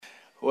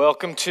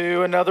Welcome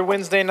to another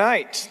Wednesday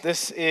night.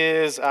 This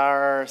is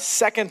our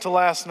second to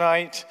last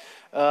night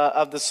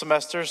of the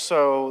semester,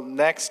 so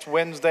next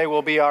Wednesday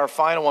will be our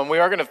final one. We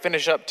are going to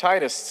finish up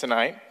Titus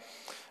tonight.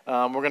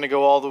 We're going to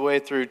go all the way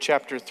through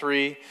chapter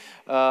 3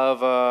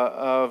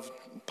 of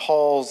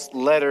Paul's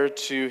letter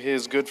to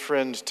his good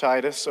friend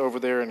Titus over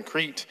there in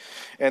Crete.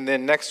 And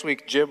then next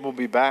week, Jim will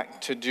be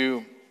back to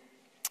do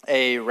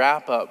a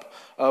wrap-up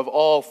of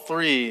all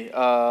three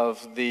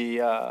of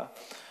the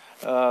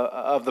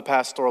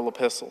pastoral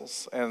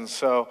epistles. And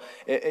so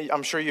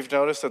I'm sure you've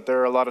noticed that there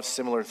are a lot of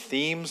similar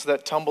themes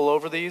that tumble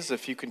over these.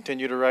 If you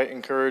continue to write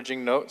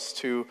encouraging notes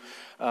to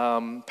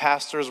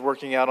pastors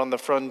working out on the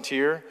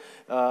frontier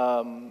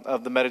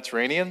of the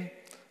Mediterranean,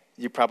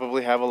 you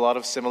probably have a lot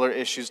of similar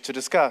issues to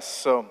discuss.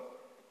 So,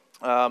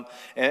 and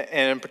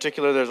in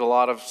particular, there's a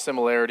lot of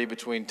similarity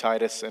between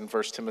Titus and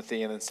 1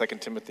 Timothy, and then 2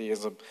 Timothy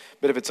is a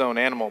bit of its own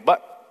animal.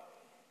 But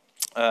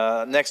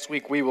next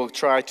week we will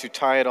try to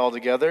tie it all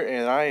together,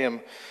 and I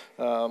am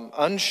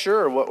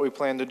unsure what we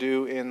plan to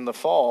do in the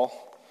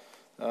fall.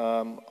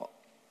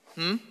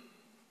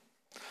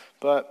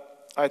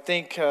 But I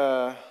think,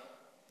 I'd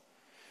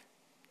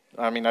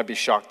be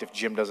shocked if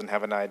Jim doesn't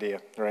have an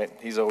idea, right?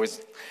 He's always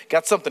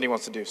got something he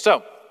wants to do.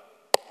 So,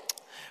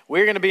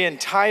 we're going to be in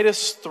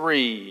Titus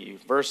 3,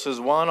 verses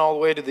 1 all the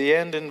way to the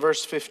end in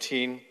verse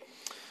 15.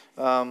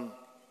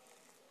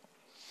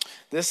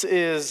 This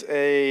is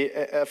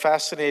a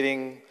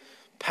fascinating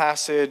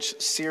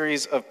passage,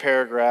 series of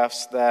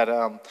paragraphs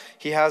that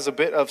he has a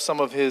bit of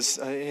some of his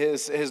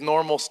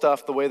normal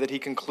stuff, the way that he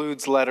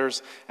concludes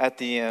letters at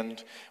the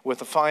end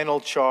with a final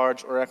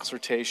charge or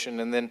exhortation,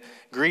 and then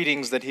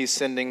greetings that he's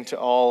sending to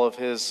all of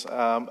his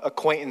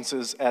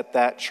acquaintances at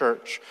that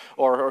church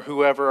or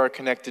whoever are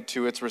connected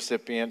to its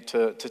recipient,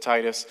 to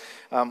Titus.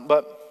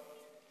 But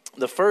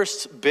the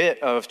first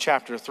bit of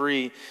chapter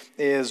 3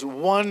 is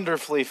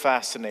wonderfully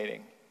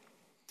fascinating.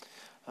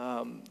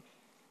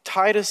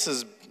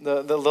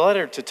 The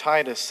letter to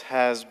Titus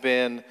has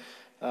been,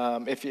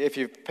 if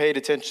you've paid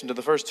attention to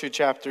the first two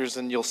chapters,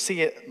 and you'll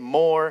see it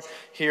more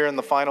here in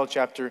the final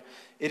chapter,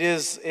 it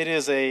is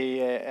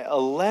a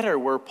letter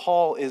where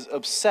Paul is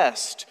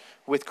obsessed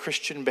with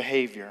Christian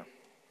behavior.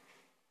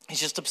 He's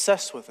just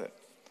obsessed with it.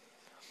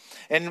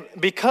 And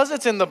because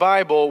it's in the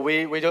Bible,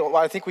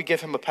 I think we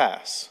give him a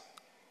pass.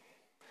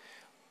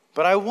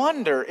 But I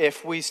wonder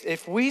if we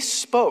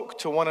spoke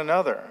to one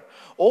another,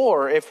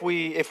 or if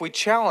we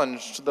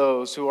challenged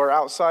those who are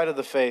outside of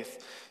the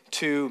faith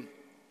to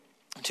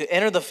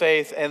enter the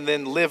faith and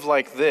then live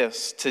like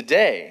this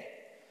today,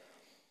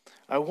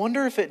 I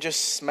wonder if it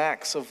just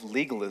smacks of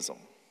legalism.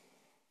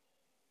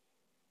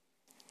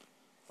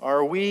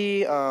 Are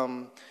we,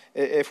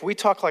 if we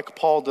talk like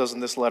Paul does in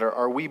this letter,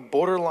 are we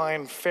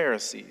borderline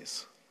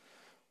Pharisees?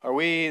 Are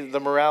we the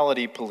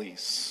morality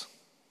police?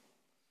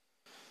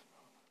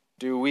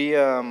 Do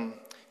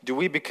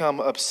we become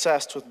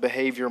obsessed with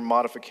behavior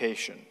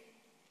modification?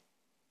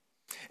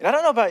 And I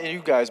don't know about you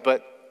guys,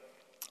 but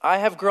I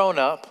have grown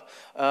up.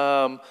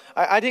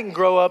 I didn't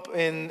grow up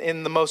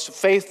in the most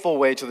faithful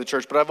way to the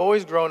church, but I've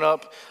always grown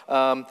up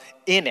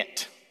in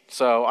it.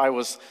 So I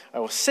was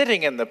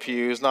sitting in the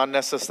pews, not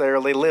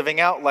necessarily living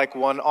out like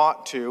one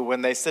ought to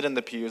when they sit in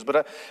the pews.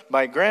 But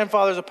my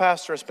grandfather's a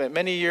pastor. I spent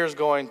many years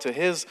going to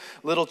his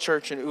little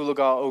church in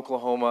Oologah,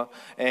 Oklahoma.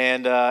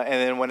 And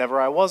then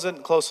whenever I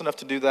wasn't close enough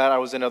to do that, I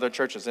was in other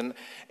churches.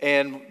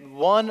 And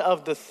one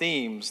of the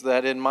themes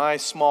that in my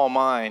small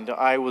mind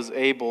I was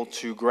able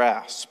to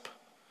grasp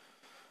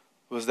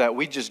was that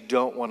we just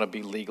don't want to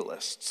be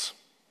legalists.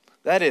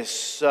 That is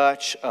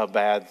such a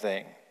bad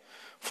thing.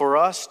 For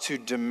us to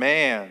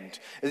demand,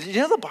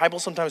 you know, the Bible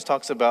sometimes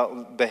talks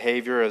about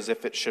behavior as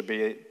if it should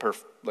be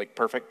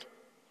perfect.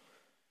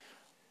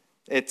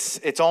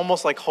 It's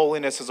almost like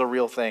holiness is a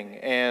real thing,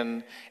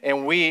 and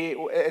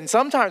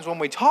sometimes when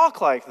we talk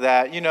like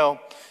that,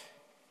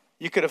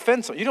 you could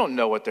offend someone. You don't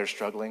know what they're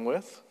struggling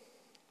with.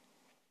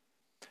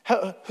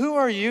 Who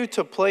are you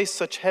to place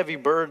such heavy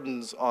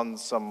burdens on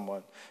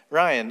someone?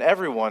 Ryan,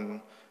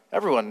 everyone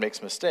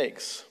makes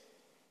mistakes.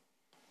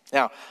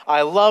 Now,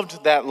 I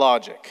loved that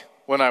logic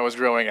when I was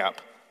growing up.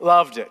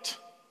 Loved it.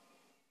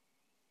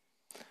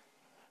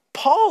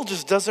 Paul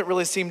just doesn't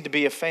really seem to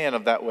be a fan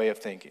of that way of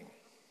thinking.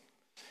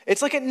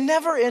 It's like it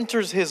never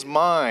enters his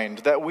mind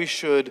that we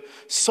should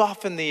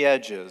soften the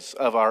edges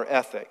of our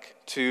ethic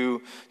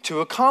to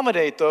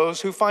accommodate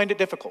those who find it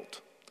difficult.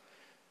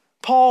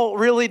 Paul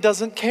really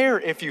doesn't care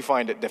if you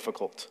find it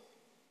difficult.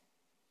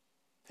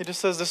 He just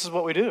says, this is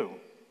what we do.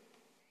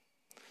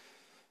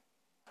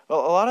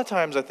 Well, a lot of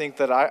times I think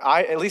that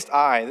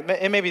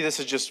and maybe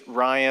this is just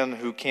Ryan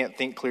who can't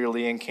think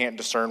clearly and can't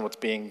discern what's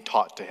being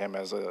taught to him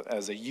as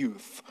a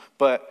youth.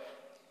 But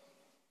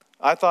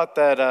I thought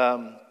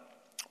that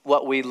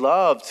what we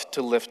loved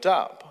to lift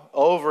up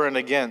over and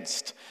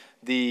against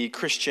the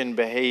Christian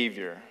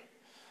behavior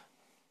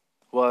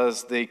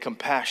was the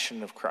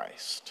compassion of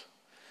Christ,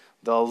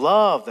 the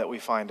love that we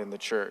find in the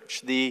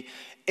church, the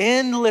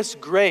endless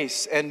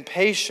grace and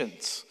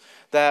patience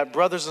that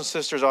brothers and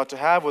sisters ought to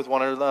have with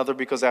one another,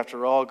 because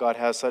after all, God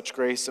has such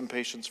grace and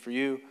patience for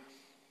you.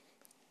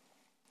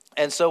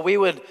 And so we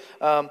would,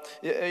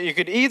 you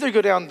could either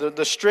go down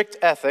the strict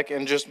ethic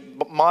and just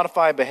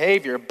modify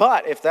behavior,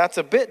 but if that's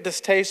a bit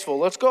distasteful,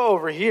 let's go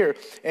over here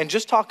and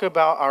just talk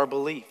about our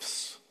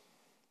beliefs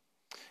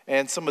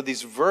and some of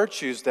these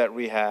virtues that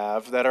we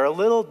have that are a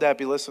little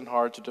nebulous and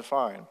hard to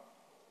define.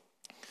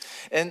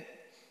 And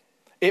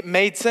it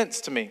made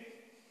sense to me.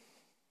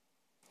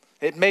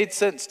 It made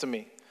sense to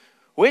me.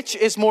 Which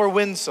is more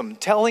winsome,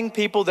 telling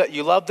people that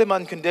you love them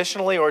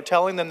unconditionally or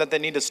telling them that they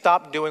need to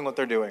stop doing what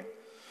they're doing?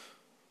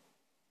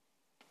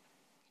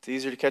 It's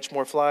easier to catch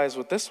more flies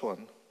with this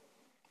one.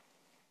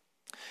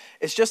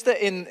 It's just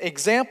that in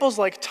examples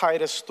like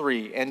Titus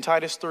 3, and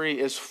Titus 3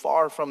 is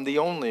far from the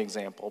only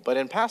example, but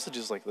in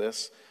passages like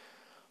this,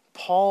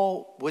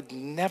 Paul would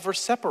never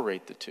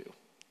separate the two.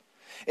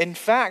 In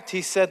fact,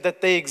 he said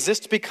that they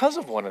exist because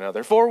of one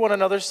another, for one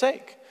another's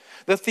sake.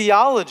 The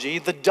theology,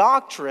 the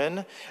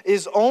doctrine,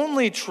 is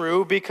only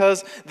true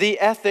because the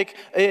ethic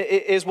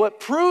is what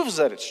proves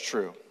that it's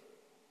true.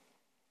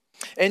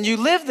 And you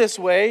live this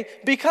way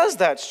because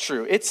that's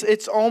true.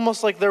 It's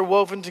almost like they're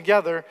woven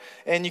together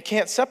and you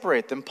can't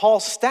separate them. Paul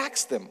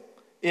stacks them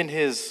in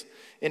his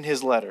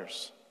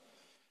letters.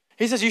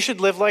 He says you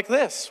should live like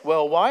this.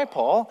 Well, why,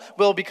 Paul?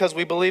 Well, because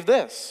we believe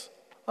this.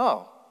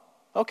 Oh,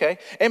 okay.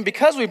 And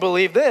because we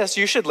believe this,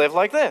 you should live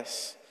like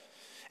this.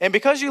 And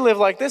because you live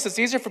like this, it's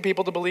easier for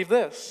people to believe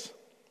this.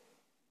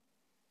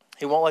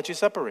 He won't let you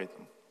separate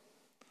them.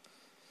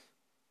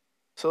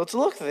 So let's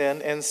look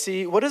then and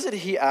see, what is it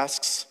he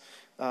asks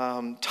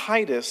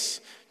Titus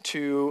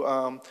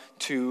to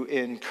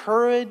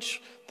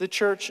encourage the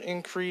church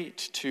in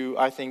Crete, to,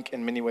 I think,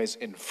 in many ways,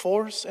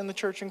 enforce in the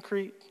church in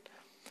Crete,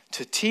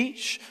 to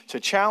teach, to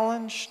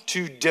challenge,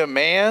 to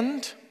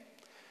demand,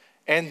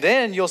 and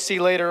then you'll see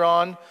later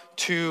on,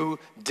 to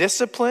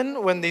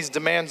discipline when these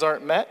demands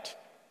aren't met.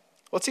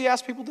 What's he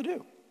ask people to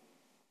do?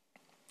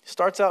 He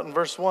starts out in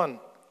verse 1.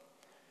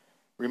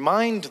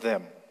 Remind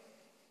them.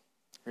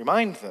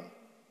 Remind them.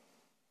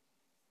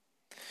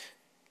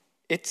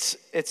 It's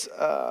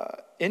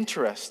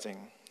interesting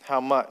how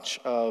much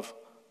of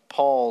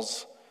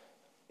Paul's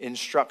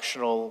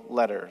instructional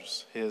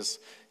letters,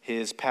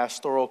 his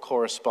pastoral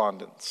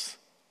correspondence,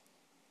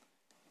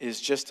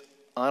 is just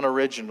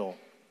unoriginal.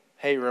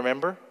 Hey,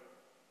 remember?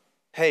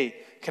 Hey,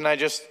 can I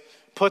just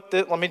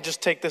let me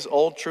just take this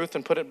old truth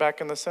and put it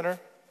back in the center?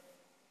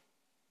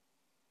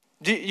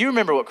 You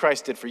remember what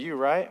Christ did for you,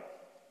 right?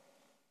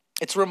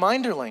 It's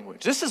reminder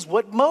language. This is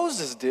what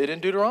Moses did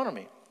in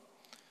Deuteronomy.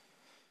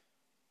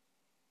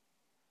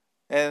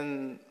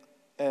 And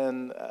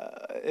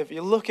if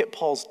you look at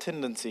Paul's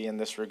tendency in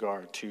this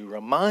regard to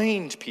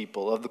remind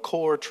people of the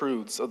core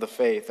truths of the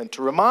faith and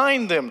to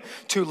remind them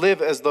to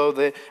live as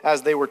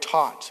they were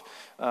taught,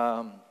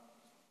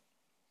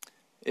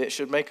 it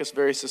should make us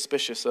very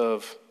suspicious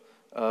of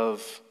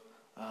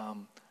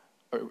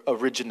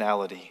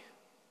originality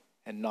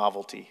and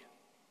novelty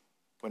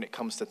when it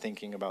comes to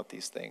thinking about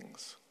these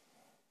things.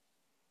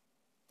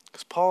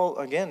 Because Paul,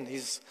 again,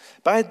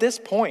 by this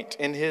point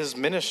in his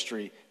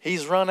ministry,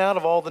 he's run out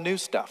of all the new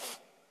stuff.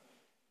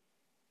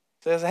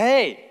 He says,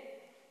 hey,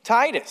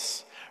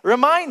 Titus,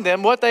 remind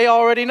them what they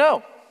already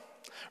know.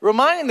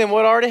 Remind them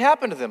what already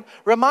happened to them.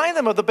 Remind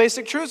them of the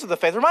basic truths of the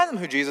faith. Remind them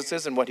who Jesus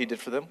is and what he did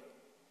for them.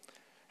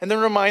 And then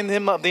remind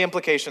them of the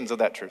implications of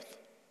that truth.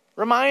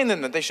 Remind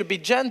them that they should be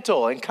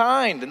gentle and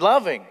kind and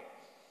loving.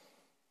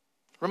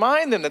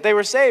 Remind them that they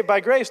were saved by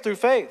grace through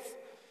faith.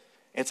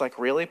 It's like,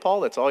 really, Paul?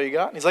 That's all you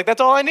got? And he's like,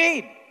 that's all I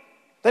need.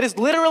 That is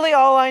literally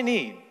all I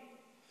need.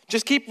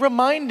 Just keep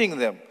reminding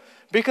them.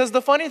 Because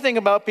the funny thing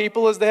about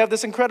people is they have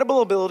this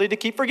incredible ability to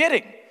keep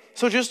forgetting.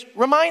 So just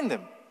remind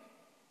them.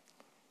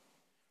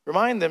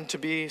 Remind them to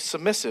be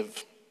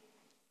submissive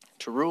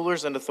to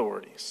rulers and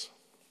authorities.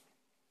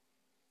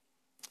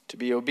 To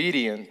be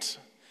obedient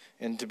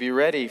and to be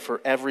ready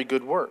for every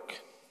good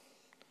work.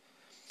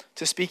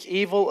 To speak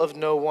evil of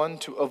no one,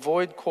 to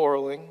avoid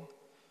quarreling,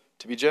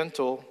 to be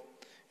gentle,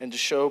 and to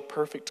show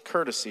perfect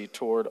courtesy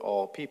toward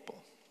all people.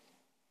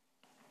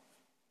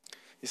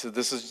 He said,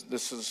 this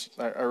is,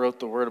 I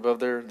wrote the word above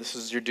there, this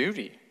is your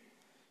duty.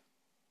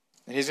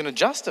 And he's going to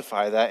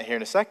justify that here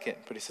in a second,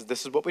 but he says,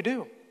 this is what we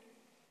do.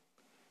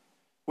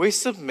 We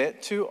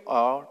submit to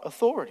our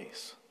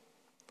authorities.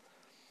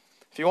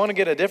 If you want to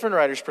get a different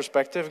writer's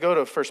perspective, go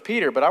to 1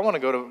 Peter, but I want to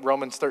go to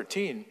Romans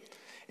 13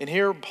 and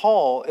hear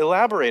Paul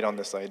elaborate on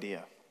this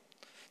idea.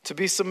 To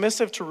be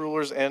submissive to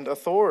rulers and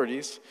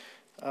authorities.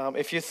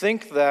 If you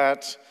think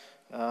that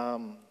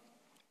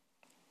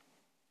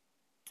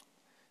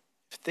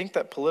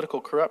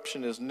political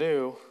corruption is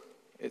new,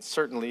 it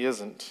certainly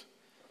isn't.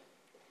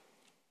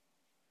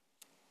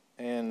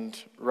 And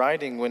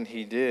writing when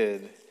he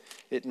did,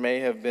 it may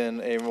have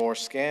been a more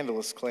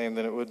scandalous claim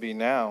than it would be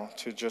now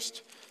to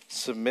just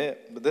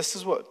submit. But this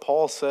is what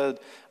Paul said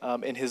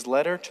in his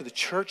letter to the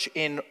church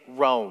in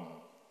Rome.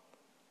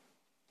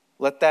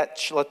 Let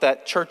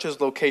that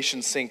church's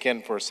location sink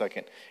in for a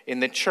second.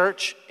 In the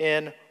church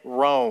in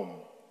Rome,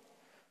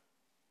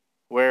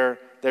 where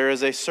there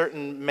is a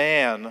certain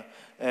man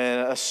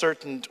and a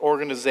certain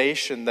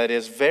organization that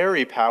is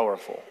very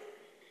powerful,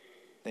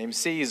 named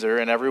Caesar,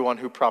 and everyone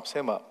who props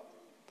him up.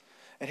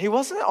 And he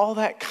wasn't all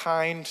that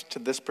kind to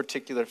this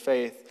particular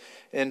faith.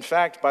 In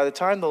fact, by the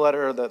time the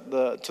letter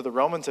to the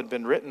Romans had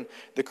been written,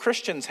 the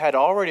Christians had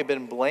already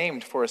been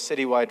blamed for a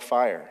citywide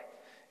fire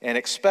and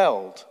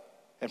expelled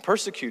and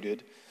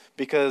persecuted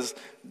because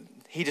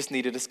he just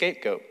needed a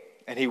scapegoat.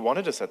 And he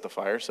wanted to set the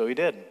fire, so he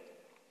did.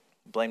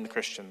 Blame the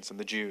Christians and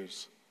the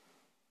Jews.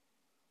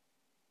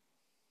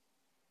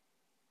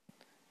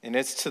 And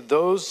it's to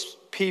those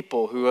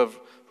people who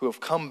have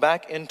come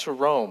back into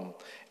Rome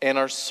and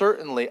are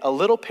certainly a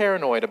little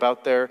paranoid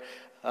about their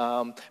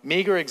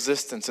meager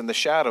existence in the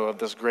shadow of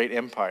this great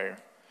empire.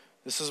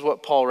 This is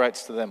what Paul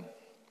writes to them.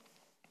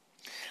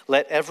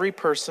 Let every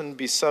person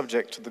be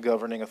subject to the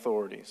governing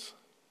authorities.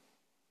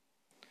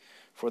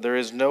 For there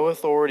is no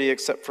authority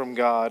except from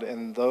God,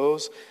 and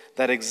those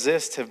that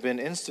exist have been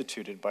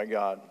instituted by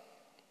God.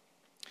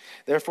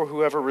 Therefore,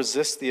 whoever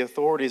resists the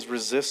authorities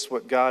resists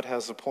what God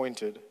has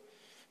appointed,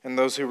 and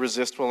those who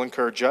resist will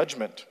incur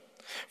judgment.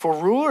 For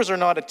rulers are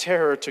not a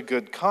terror to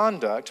good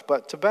conduct,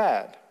 but to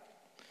bad.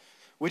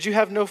 Would you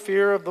have no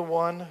fear of the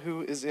one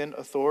who is in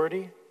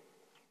authority?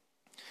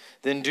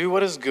 Then do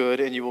what is good,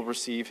 and you will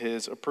receive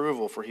his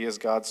approval, for he is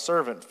God's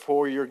servant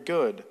for your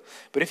good.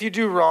 But if you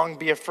do wrong,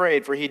 be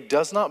afraid, for he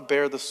does not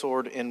bear the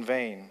sword in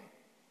vain.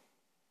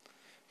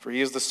 For he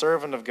is the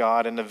servant of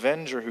God, an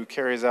avenger who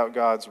carries out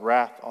God's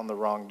wrath on the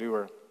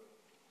wrongdoer.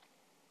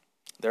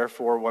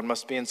 Therefore, one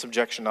must be in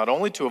subjection not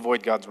only to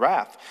avoid God's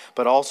wrath,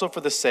 but also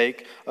for the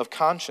sake of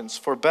conscience.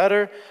 For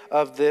because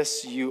of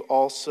this you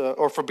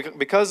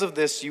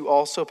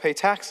also pay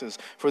taxes.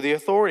 For the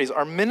authorities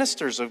are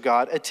ministers of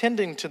God,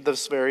 attending to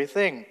this very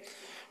thing.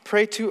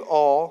 Pay to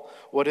all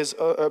what is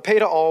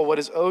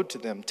owed to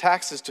them.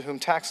 Taxes to whom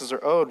taxes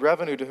are owed.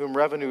 Revenue to whom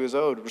revenue is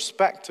owed.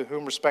 Respect to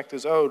whom respect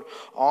is owed.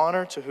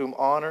 Honor to whom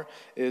honor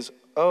is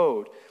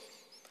owed.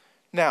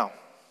 Now,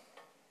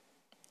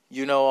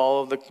 you know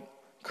all of the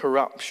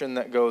corruption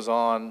that goes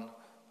on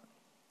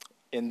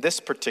in this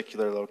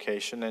particular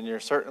location, and you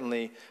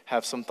certainly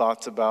have some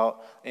thoughts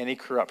about any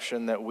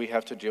corruption that we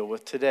have to deal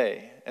with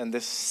today. And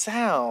this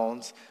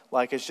sounds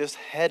like it's just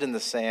head in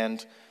the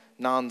sand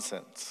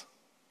nonsense.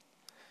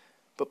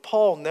 But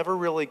Paul never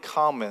really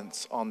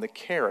comments on the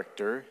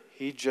character.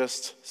 He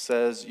just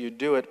says you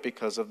do it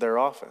because of their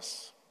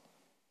office.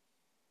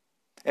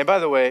 And by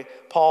the way,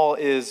 Paul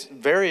is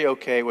very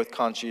okay with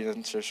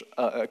conscientious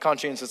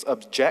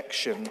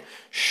objection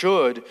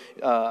should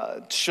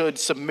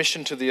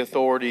submission to the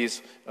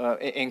authorities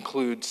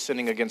include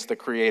sinning against the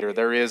Creator.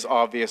 There is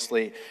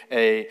obviously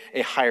a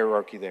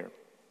hierarchy there.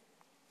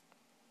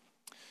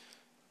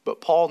 But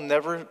Paul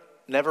never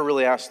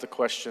really asks the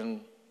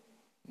question,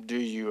 do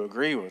you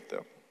agree with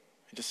them?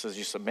 He just says,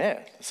 you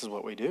submit. This is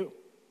what we do.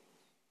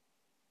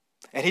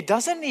 And he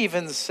doesn't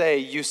even say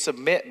you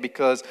submit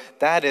because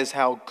that is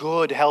how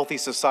good, healthy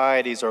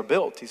societies are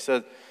built. He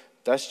said,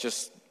 that's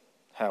just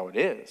how it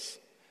is.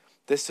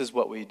 This is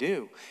what we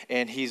do.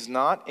 And he's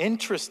not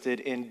interested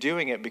in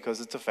doing it because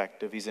it's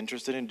effective. He's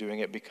interested in doing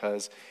it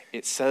because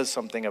it says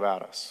something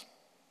about us.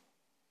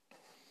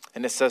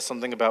 And it says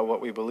something about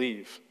what we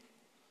believe.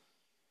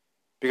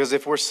 Because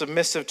if we're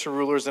submissive to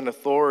rulers and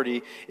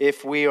authority,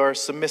 if we are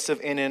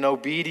submissive in an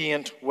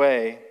obedient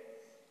way,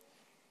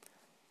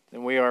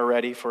 then we are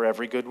ready for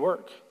every good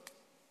work.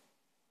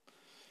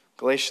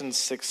 Galatians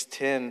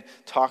 6:10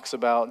 talks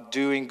about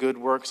doing good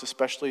works,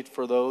 especially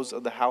for those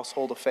of the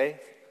household of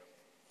faith.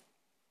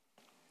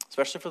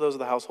 Especially for those of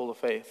the household of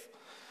faith.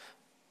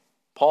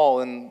 Paul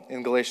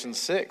in Galatians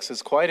 6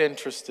 is quite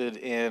interested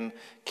in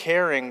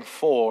caring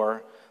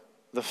for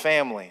the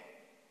family.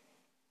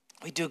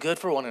 We do good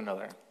for one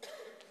another.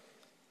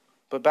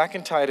 But back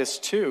in Titus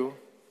 2,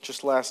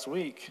 just last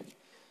week,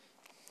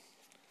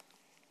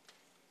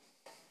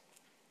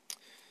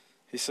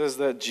 he says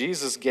that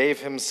Jesus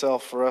gave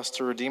himself for us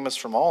to redeem us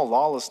from all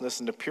lawlessness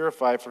and to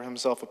purify for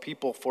himself a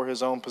people for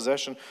his own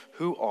possession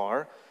who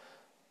are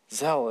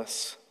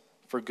zealous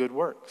for good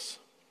works.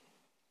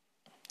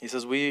 He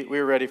says we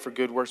are ready for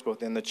good works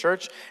both in the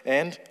church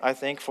and, I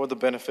think, for the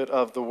benefit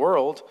of the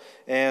world.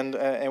 And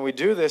we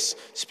do this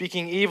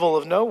speaking evil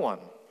of no one.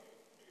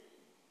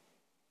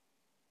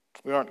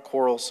 We aren't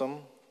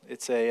quarrelsome.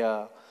 It's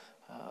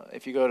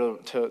if you go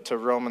to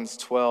Romans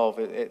 12,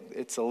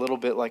 it's a little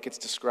bit like it's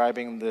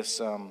describing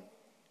this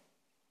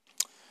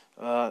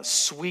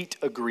sweet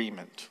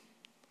agreement,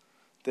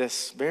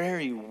 this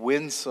very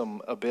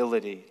winsome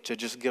ability to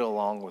just get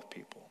along with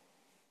people.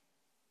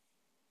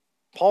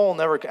 Paul will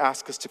never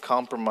ask us to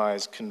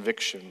compromise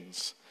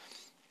convictions,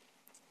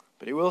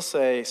 but he will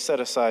say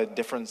set aside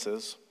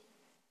differences,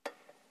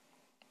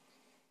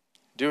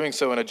 doing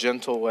so in a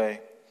gentle way.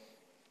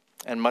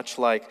 And much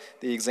like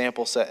the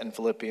example set in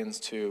Philippians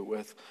 2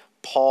 with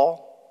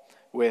Paul,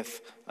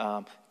 with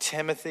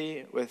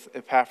Timothy, with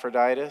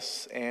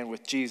Epaphroditus, and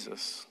with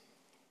Jesus.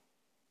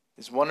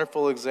 These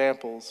wonderful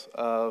examples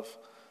of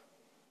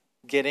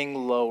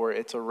getting lower.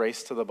 It's a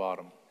race to the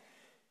bottom.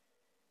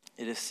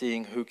 It is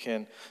seeing who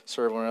can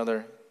serve one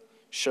another,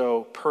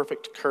 show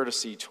perfect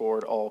courtesy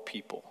toward all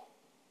people.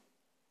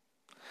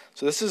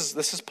 So this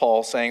is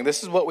Paul saying,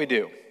 this is what we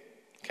do,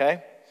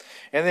 okay?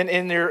 And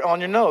then on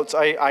your notes,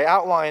 I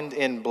outlined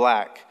in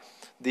black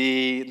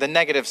the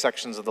negative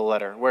sections of the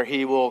letter, where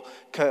he'll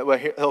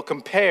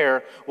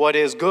compare what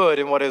is good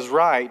and what is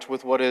right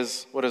with what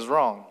is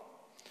wrong.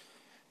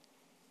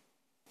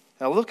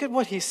 Now look at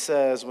what he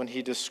says when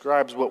he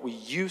describes what we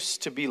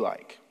used to be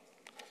like.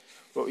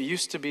 What we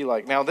used to be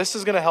like. Now this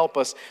is going to help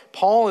us.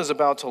 Paul is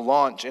about to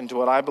launch into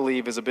what I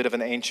believe is a bit of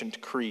an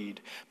ancient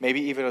creed,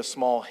 maybe even a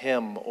small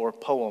hymn or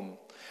poem,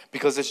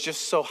 because it's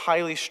just so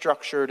highly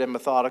structured and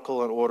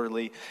methodical and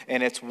orderly,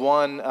 and it's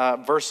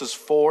verses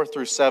 4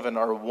 through 7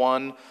 are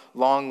one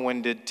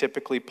long-winded,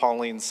 typically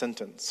Pauline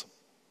sentence.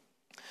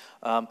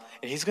 And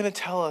he's going to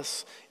tell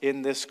us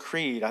in this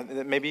creed,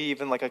 maybe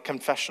even like a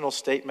confessional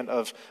statement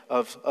of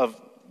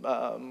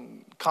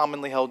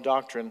commonly held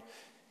doctrine,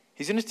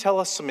 he's going to tell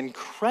us some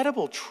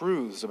incredible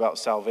truths about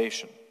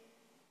salvation.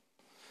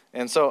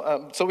 And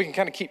so we can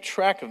kind of keep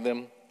track of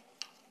them,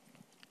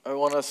 I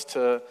want us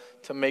to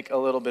make a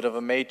little bit of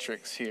a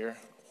matrix here.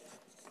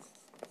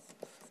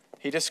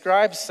 He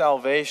describes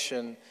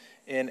salvation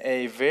in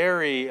a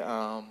very,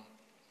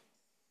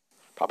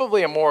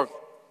 probably a more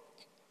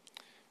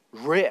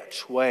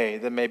rich way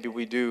than maybe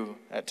we do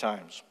at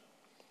times.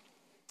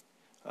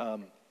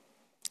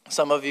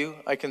 Some of you,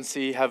 I can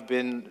see, have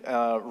been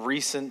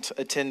recent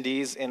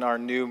attendees in our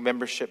new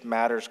Membership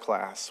Matters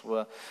class.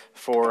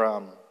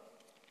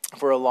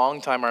 For a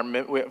long time,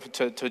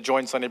 to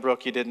join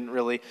Sunnybrook, we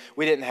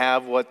didn't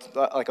have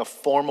like a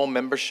formal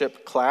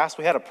membership class.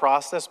 We had a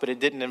process, but it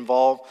didn't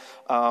involve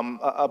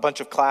a bunch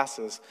of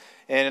classes.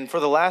 And for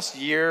the last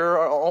year,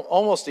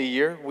 almost a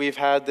year, we've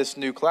had this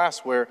new class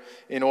where,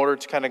 in order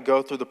to kind of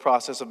go through the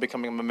process of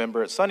becoming a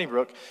member at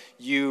Sunnybrook,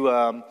 you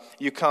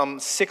come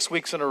 6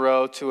 weeks in a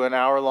row to an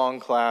hour-long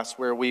class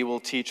where we will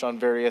teach on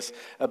various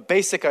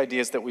basic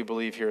ideas that we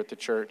believe here at the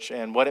church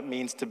and what it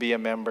means to be a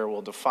member.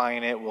 We'll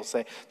define it. We'll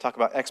talk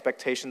about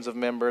expectations of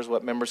members,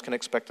 what members can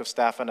expect of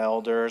staff and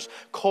elders,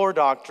 core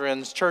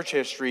doctrines, church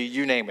history,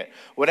 you name it.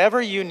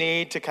 Whatever you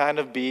need to kind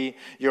of be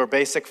your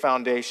basic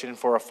foundation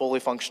for a fully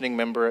functioning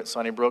member at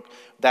Sunnybrook,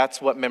 that's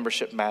what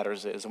Membership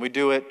Matters is. And we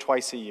do it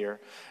twice a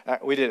year.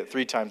 We did it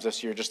 3 times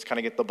this year just to kind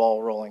of get the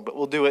ball rolling, but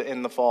we'll do it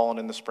in the fall and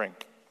in the spring.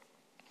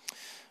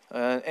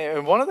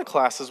 And one of the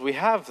classes we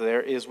have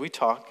there is we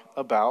talk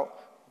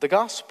about the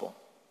gospel.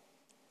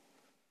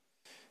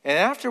 And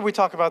after we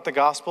talk about the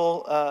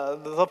gospel,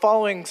 the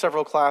following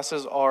several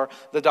classes are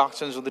the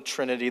doctrines of the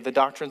Trinity, the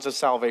doctrines of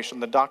salvation,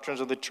 the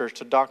doctrines of the church,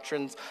 the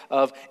doctrines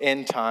of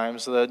end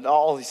times,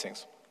 all these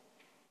things.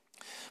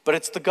 But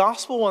it's the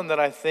gospel one that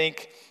I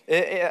think,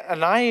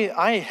 and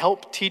I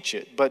help teach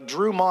it, but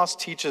Drew Moss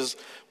teaches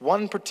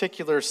one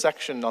particular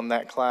section on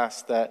that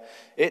class that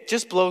it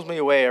just blows me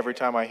away every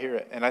time I hear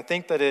it. And I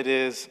think that it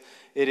is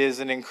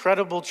an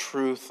incredible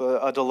truth,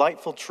 a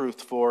delightful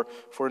truth for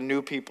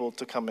new people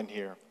to come in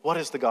here. What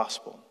is the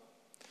gospel?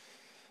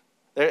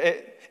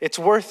 It's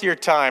worth your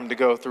time to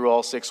go through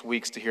all 6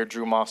 weeks to hear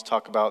Drew Moss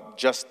talk about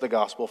just the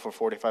gospel for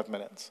 45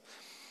 minutes.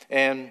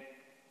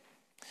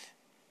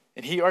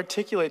 And he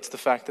articulates the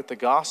fact that the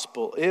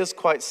gospel is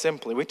quite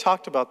simply, we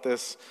talked about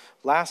this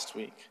last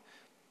week.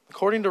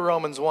 According to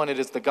Romans 1, it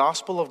is the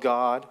gospel of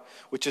God,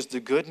 which is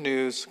the good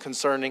news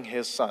concerning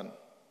his Son.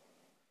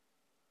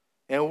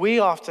 And we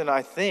often,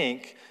 I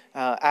think,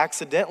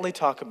 accidentally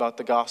talk about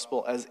the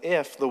gospel as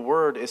if the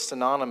word is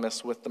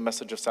synonymous with the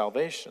message of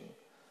salvation.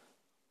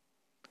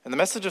 And the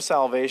message of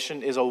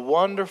salvation is a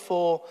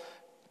wonderful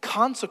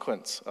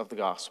consequence of the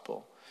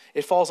gospel.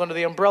 It falls under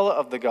the umbrella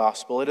of the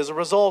gospel. It is a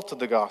result of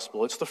the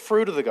gospel. It's the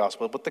fruit of the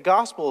gospel. But the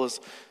gospel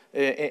is,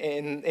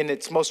 in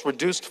its most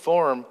reduced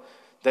form,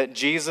 that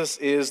Jesus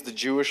is the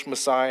Jewish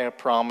Messiah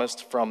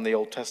promised from the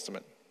Old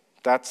Testament.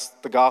 That's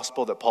the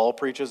gospel that Paul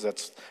preaches.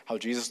 That's how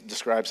Jesus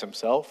describes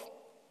himself.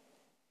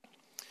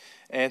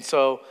 And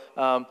so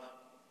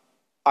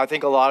I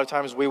think a lot of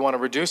times we want to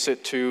reduce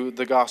it to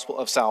the gospel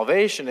of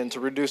salvation. And to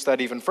reduce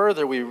that even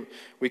further,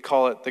 we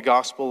call it the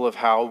gospel of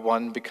how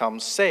one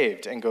becomes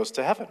saved and goes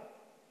to heaven.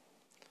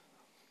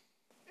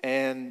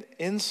 And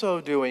in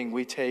so doing,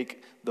 we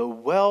take the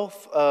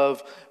wealth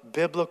of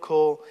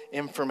biblical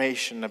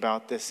information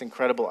about this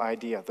incredible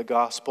idea, the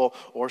gospel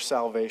or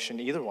salvation,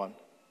 either one,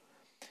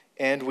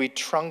 and we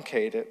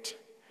truncate it,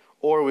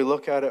 or we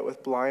look at it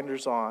with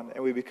blinders on,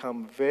 and we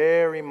become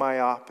very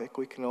myopic.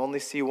 We can only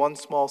see one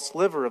small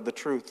sliver of the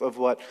truth of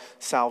what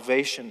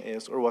salvation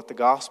is or what the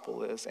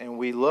gospel is, and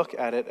we look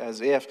at it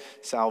as if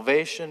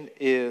salvation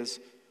is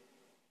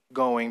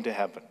going to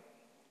heaven,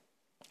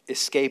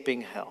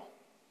 escaping hell.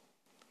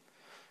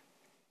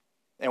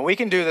 And we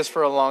can do this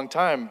for a long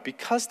time.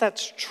 Because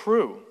that's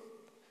true,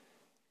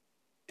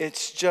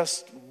 it's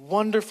just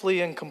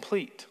wonderfully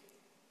incomplete.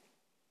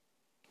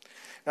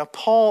 Now,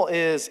 Paul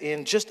is,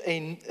 in just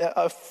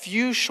a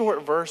few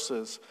short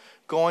verses,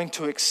 going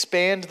to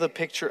expand the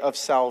picture of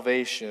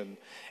salvation.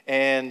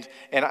 And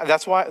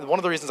that's why, one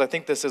of the reasons I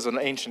think this is an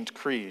ancient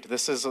creed.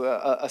 This is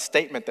a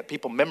statement that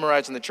people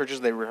memorize in the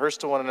churches, they rehearse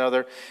to one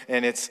another,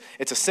 and it's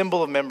a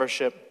symbol of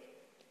membership.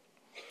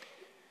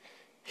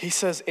 He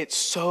says it's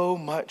so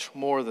much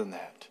more than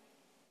that.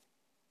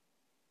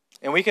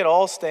 And we could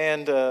all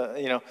stand,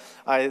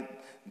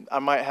 I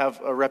might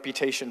have a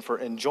reputation for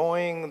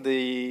enjoying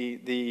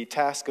the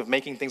task of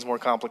making things more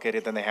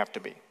complicated than they have to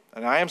be.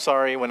 And I am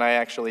sorry when I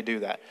actually do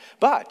that.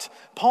 But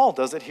Paul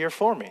does it here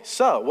for me.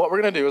 So what we're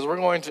going to do is we're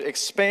going to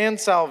expand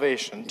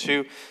salvation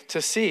to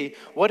see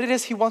what it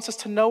is he wants us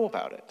to know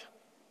about it.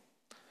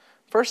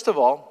 First of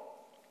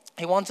all,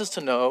 he wants us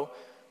to know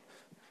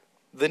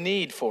the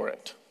need for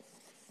it.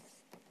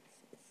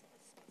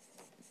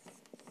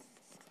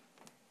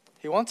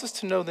 He wants us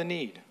to know the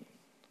need.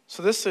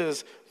 So this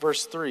is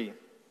verse 3.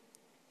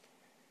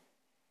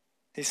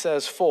 He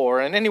says for,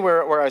 and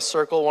anywhere where I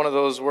circle one of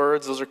those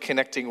words, those are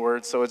connecting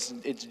words, so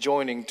it's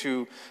joining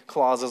two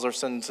clauses or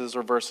sentences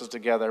or verses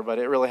together, but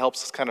it really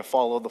helps us kind of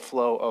follow the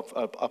flow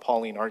of a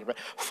Pauline argument.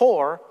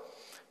 For,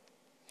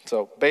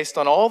 so based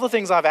on all the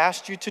things I've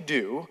asked you to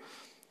do,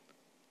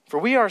 for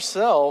we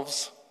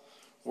ourselves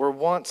were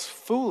once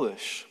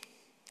foolish,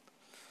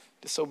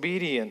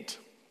 disobedient,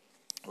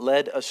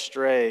 led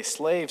astray,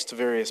 slaves to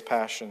various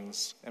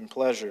passions and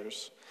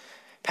pleasures,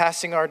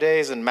 passing our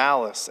days in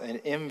malice and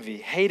envy,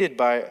 hated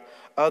by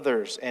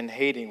others and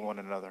hating one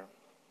another.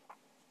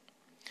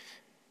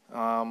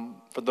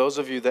 For those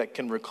of you that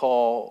can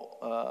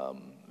recall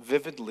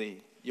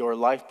vividly your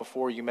life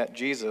before you met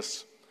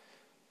Jesus,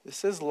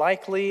 this is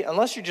likely,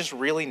 unless you're just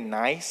really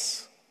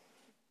nice,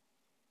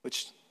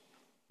 which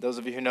those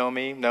of you who know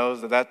me know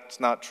that that's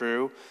not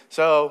true.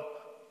 So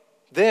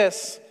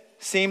this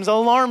seems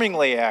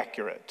alarmingly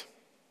accurate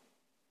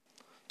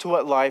to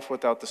what life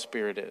without the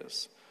Spirit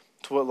is,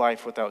 to what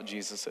life without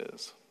Jesus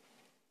is.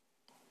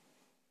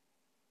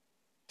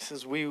 He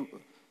says we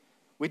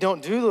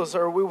don't do those,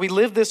 or we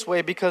live this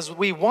way because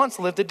we once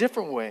lived a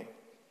different way.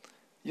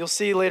 You'll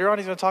see later on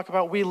he's going to talk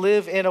about we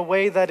live in a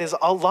way that is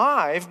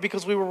alive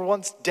because we were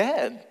once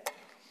dead.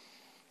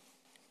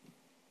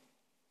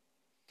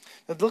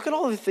 Now look at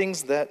all the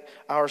things that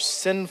our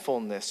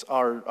sinfulness,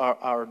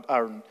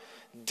 our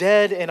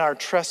dead in our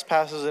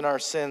trespasses and our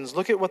sins,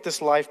 look at what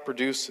this life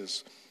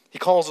produces. He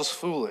calls us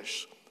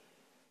foolish.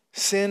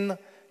 Sin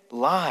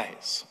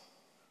lies,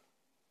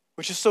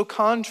 which is so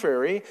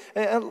contrary,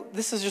 and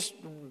this is just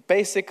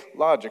basic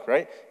logic,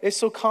 right? It's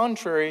so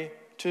contrary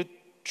to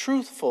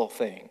truthful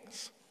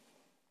things.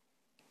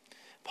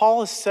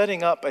 Paul is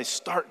setting up a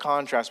stark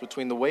contrast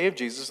between the way of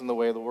Jesus and the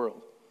way of the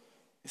world.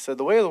 He said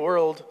the way of the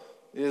world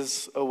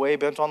is a way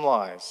bent on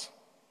lies.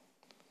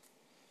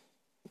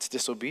 It's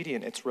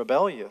disobedient, it's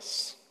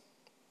rebellious.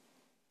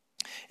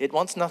 It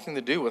wants nothing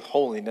to do with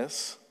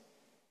holiness.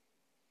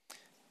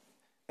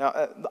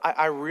 Now,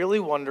 I really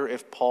wonder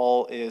if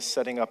Paul is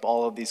setting up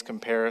all of these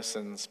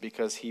comparisons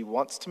because he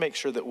wants to make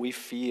sure that we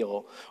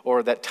feel,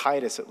 or that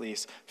Titus at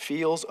least,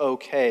 feels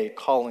okay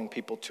calling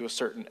people to a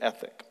certain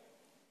ethic.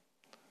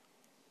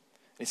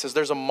 He says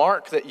there's a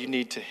mark that you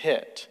need to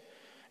hit.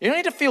 You don't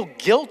need to feel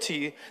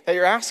guilty that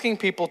you're asking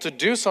people to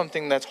do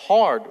something that's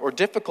hard or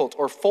difficult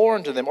or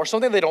foreign to them or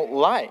something they don't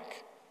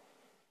like.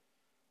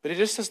 But he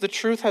just says the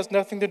truth has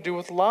nothing to do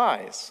with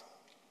lies.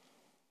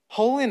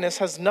 Holiness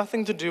has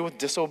nothing to do with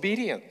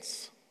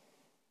disobedience.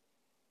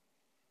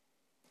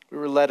 We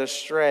were led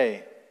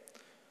astray.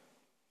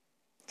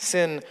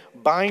 Sin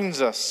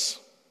binds us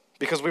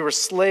because we were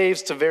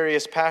slaves to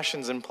various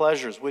passions and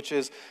pleasures, which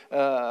is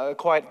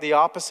quite the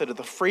opposite of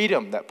the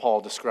freedom that Paul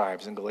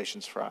describes in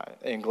Galatians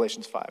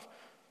 5.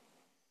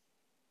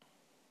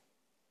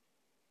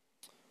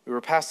 We were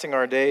passing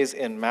our days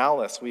in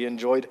malice. We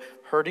enjoyed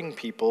hurting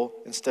people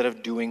instead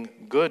of doing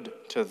good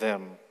to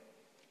them.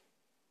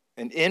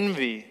 In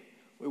envy,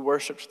 we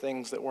worshiped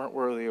things that weren't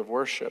worthy of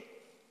worship.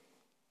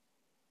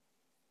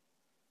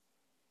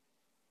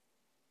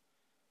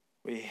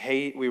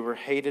 We were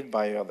hated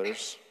by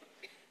others,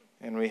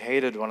 and we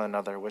hated one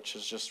another, which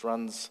just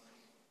runs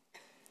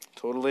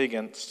totally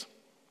against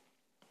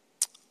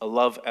a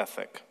love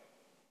ethic.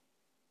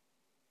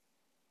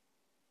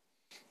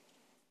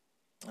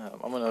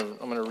 I'm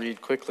gonna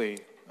read quickly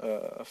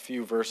a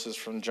few verses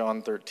from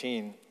John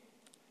 13,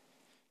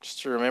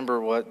 just to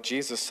remember what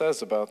Jesus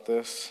says about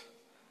this.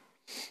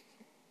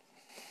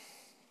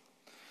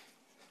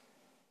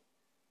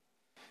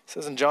 It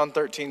says in John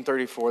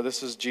 13:34,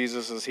 this is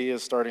Jesus as he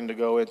is starting to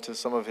go into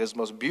some of his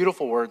most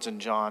beautiful words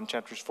in John,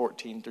 chapters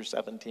 14 through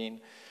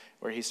 17,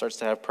 where he starts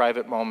to have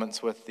private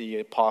moments with the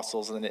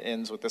apostles, and then it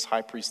ends with this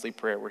high priestly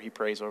prayer where he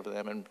prays over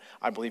them, and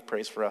I believe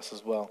prays for us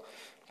as well.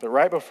 But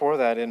right before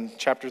that, in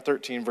chapter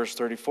 13, verse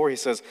 34, he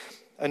says,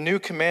 "A new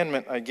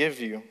commandment I give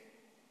you,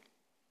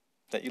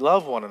 that you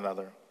love one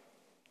another.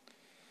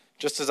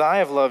 Just as I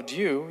have loved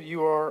you,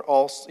 you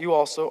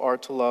also are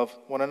to love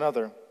one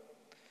another.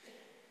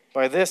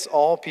 By this,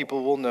 all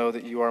people will know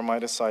that you are my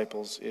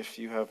disciples if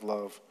you have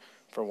love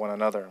for one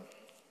another."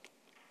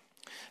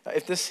 Now,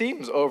 if this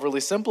seems overly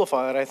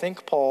simplified, I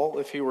think Paul,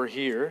 if he were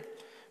here,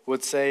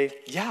 would say,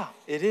 yeah,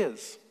 it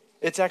is.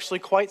 It's actually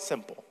quite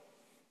simple.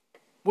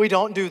 We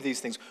don't do these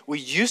things. We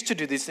used to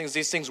do these things.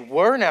 These things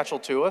were natural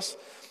to us.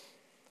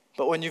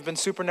 But when you've been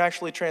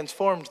supernaturally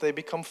transformed, they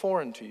become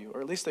foreign to you,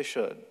 or at least they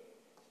should.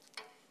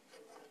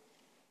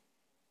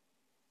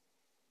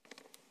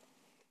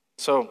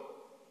 So,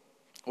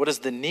 what is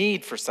the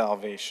need for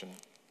salvation?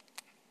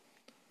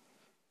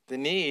 The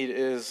need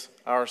is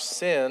our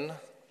sin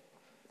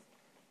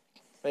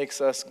makes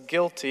us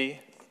guilty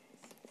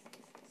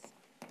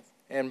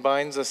and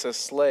binds us as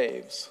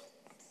slaves.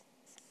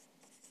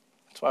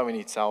 That's why we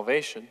need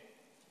salvation.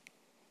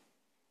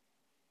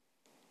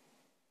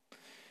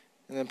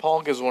 And then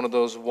Paul gives one of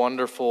those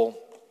wonderful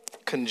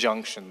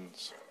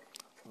conjunctions.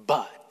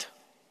 But.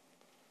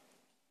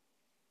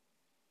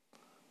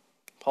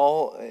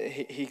 Paul,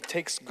 he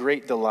takes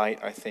great delight,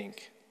 I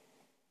think,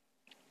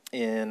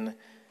 in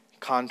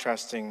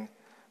contrasting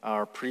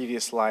our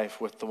previous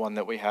life with the one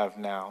that we have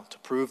now to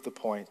prove the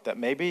point that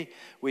maybe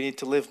we need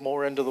to live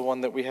more into the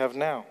one that we have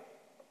now.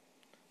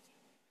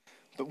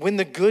 But when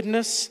the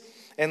goodness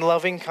and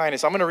loving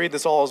kindness, I'm going to read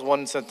this all as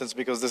one sentence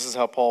because this is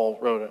how Paul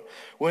wrote it.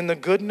 When the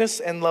goodness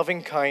and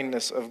loving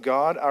kindness of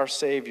God our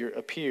Savior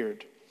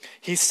appeared,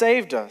 he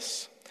saved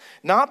us,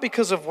 not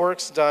because of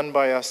works done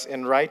by us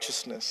in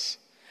righteousness,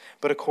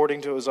 but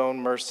according to his own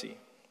mercy,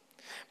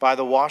 by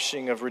the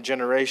washing of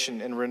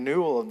regeneration and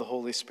renewal of the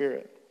Holy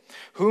Spirit,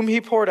 whom he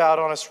poured out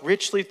on us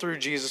richly through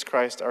Jesus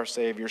Christ our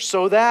Savior,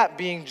 so that,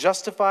 being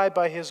justified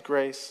by his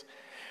grace,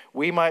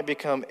 we might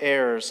become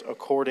heirs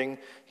according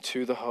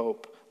to the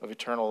hope of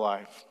eternal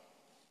life.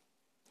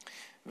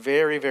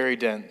 Very, very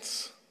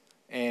dense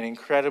and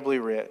incredibly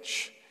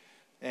rich.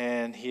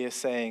 And he is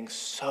saying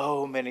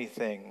so many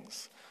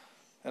things.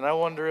 And I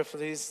wonder if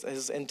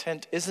his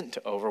intent isn't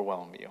to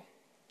overwhelm you.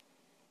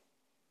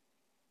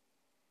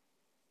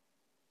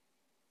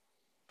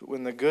 But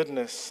when the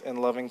goodness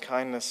and loving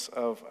kindness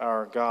of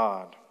our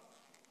God,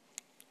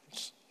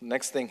 the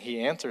next thing he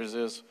answers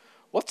is,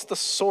 what's the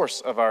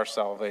source of our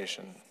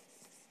salvation?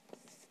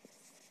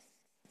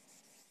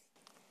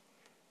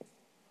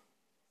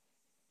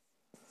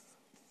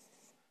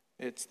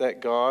 It's that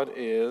God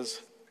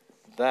is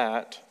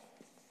that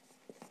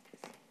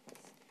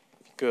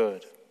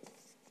good.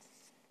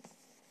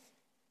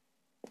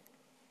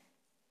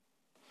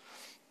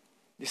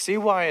 You see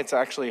why it's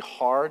actually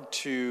hard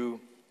to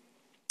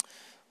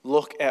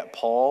look at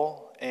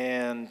Paul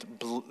and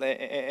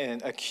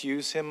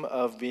accuse him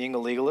of being a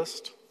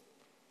legalist?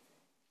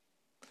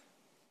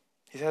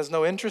 He has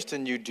no interest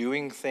in you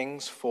doing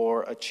things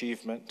for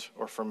achievement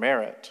or for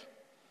merit.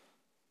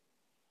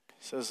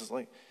 He says, it's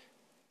like,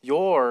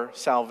 your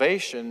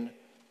salvation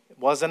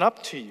wasn't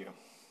up to you.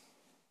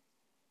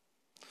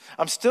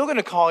 I'm still going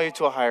to call you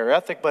to a higher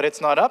ethic, but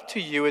it's not up to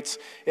you. It's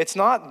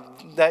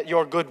not that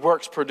your good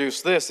works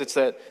produce this. It's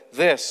that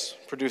this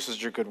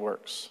produces your good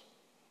works.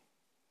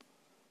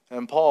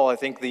 And Paul, I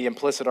think the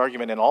implicit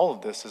argument in all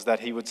of this is that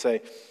he would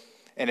say,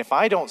 and if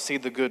I don't see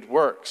the good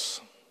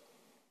works,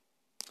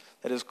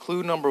 that is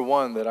clue number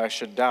one that I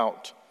should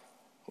doubt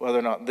whether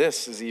or not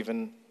this is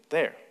even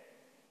there.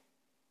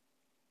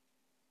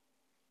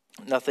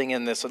 Nothing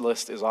in this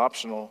list is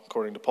optional,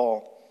 according to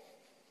Paul.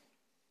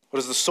 What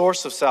is the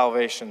source of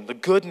salvation? The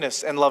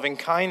goodness and loving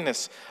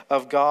kindness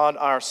of God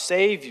our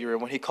Savior.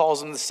 And when he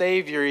calls him the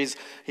Savior,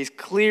 he's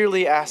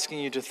clearly asking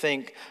you to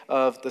think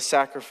of the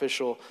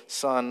sacrificial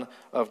Son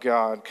of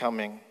God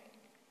coming.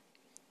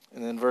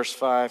 And then verse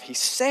 5, he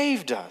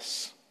saved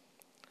us,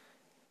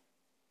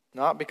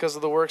 not because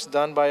of the works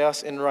done by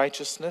us in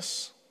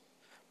righteousness,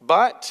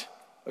 but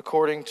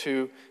according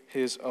to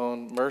his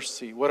own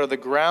mercy. What are the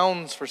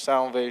grounds for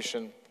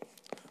salvation,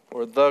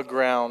 or the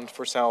ground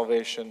for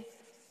salvation?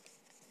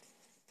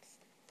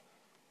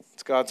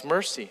 It's God's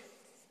mercy.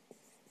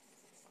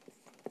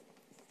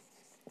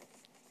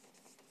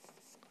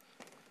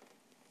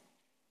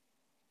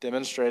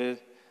 Demonstrated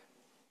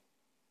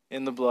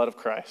in the blood of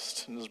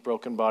Christ, in his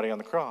broken body on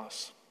the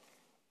cross.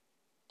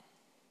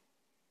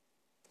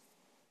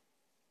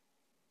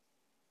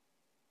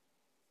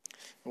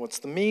 And what's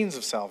the means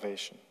of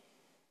salvation?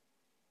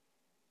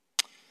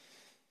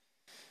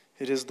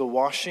 It is the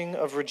washing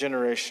of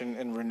regeneration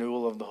and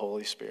renewal of the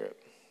Holy Spirit.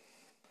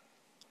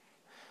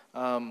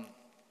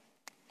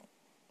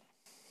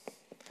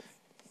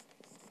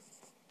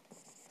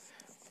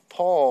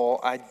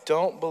 Paul, I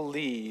don't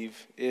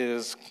believe,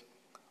 is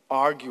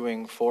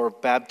arguing for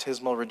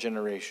baptismal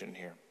regeneration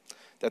here,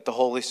 that the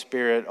Holy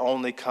Spirit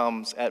only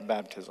comes at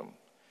baptism.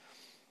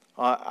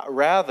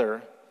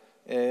 Rather,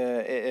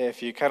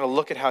 if you kind of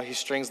look at how he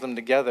strings them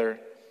together,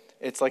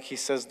 it's like he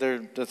says they're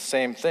the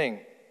same thing.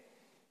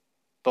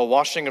 The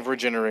washing of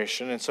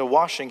regeneration. And so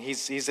washing,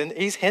 he's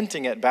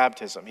hinting at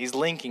baptism. He's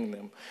linking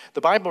them. The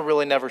Bible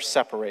really never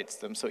separates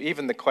them. So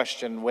even the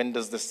question, when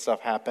does this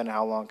stuff happen?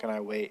 How long can I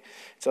wait?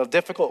 It's a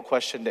difficult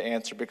question to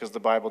answer because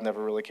the Bible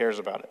never really cares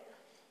about it.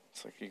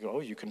 It's like you go, oh,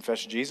 you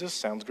confess Jesus?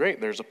 Sounds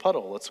great. There's a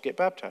puddle. Let's get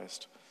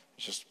baptized.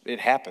 It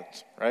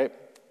happens, right?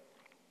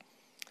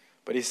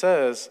 But he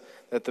says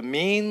that the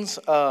means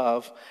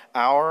of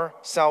our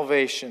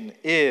salvation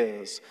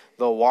is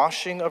the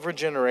washing of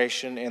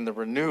regeneration and the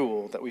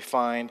renewal that we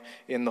find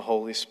in the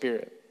Holy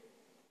Spirit.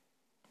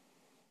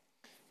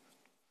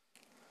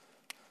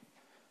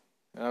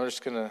 And I'm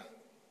just going to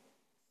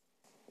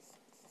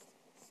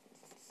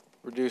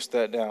reduce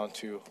that down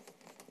to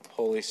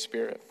Holy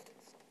Spirit.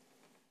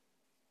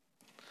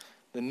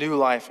 The new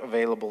life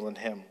available in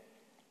him.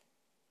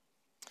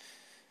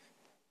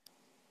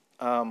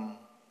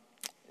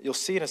 You'll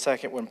see in a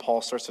second when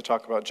Paul starts to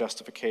talk about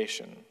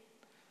justification.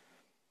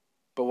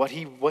 But what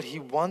he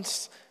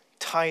wants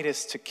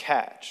Titus to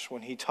catch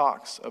when he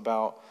talks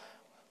about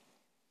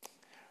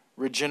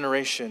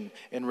regeneration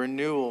and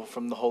renewal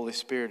from the Holy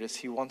Spirit is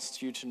he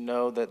wants you to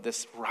know that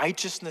this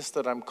righteousness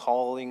that I'm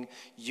calling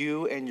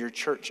you and your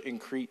church in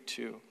Crete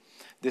to,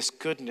 this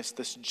goodness,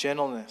 this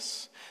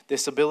gentleness,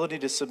 this ability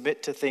to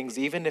submit to things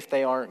even if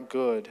they aren't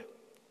good,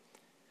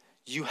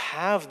 you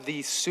have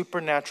the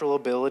supernatural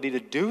ability to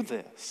do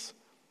this.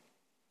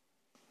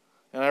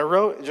 And I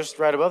wrote just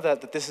right above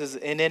that this is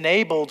an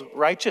enabled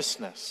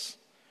righteousness.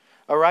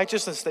 A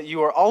righteousness that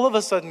you are all of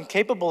a sudden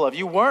capable of.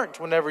 You weren't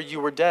whenever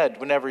you were dead,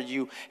 whenever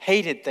you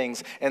hated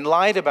things and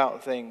lied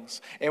about things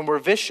and were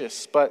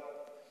vicious, but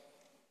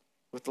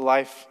with the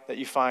life that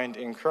you find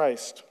in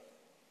Christ,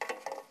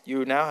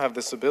 you now have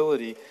this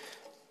ability.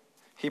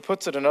 He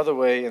puts it another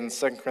way in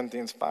 2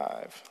 Corinthians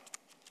 5.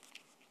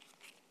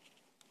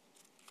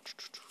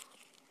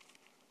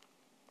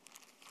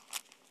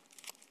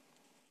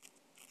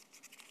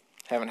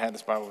 Haven't had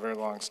this Bible very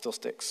long, still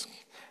sticks.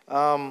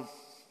 2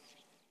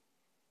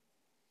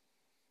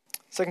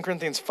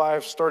 Corinthians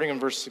 5, starting in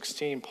verse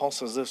 16, Paul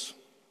says this.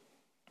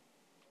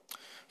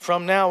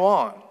 From now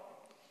on,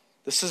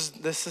 this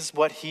is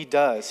what he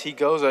does. He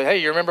goes, hey,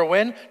 you remember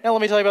when? Now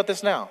let me tell you about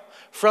this now.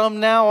 From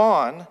now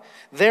on,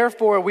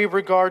 therefore we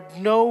regard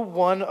no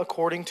one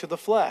according to the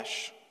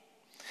flesh.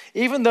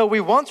 Even though we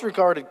once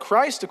regarded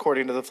Christ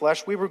according to the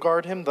flesh, we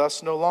regard him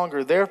thus no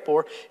longer.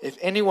 Therefore, if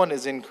anyone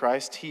is in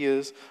Christ, he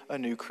is a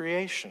new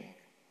creation.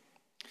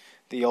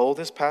 The old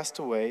has passed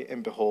away,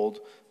 and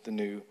behold, the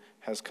new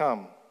has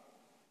come.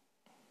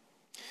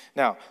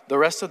 Now, the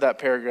rest of that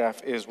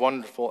paragraph is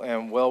wonderful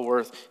and well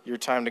worth your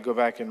time to go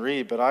back and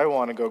read, but I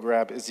want to go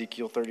grab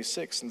Ezekiel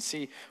 36 and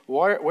see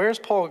where is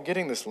Paul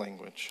getting this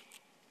language?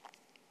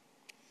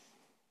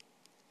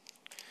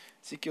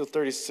 Ezekiel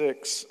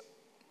 36.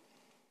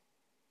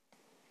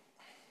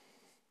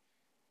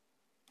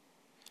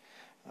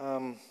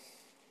 I'm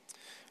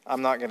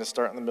not going to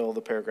start in the middle of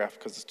the paragraph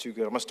because it's too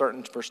good. I'm going to start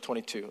in verse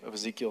 22 of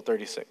Ezekiel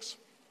 36.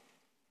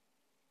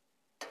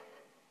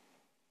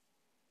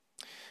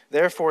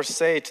 Therefore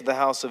say to the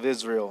house of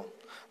Israel,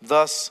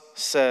 thus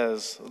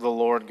says the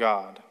Lord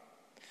God,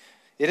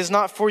 it is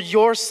not for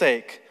your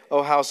sake,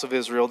 O house of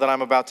Israel, that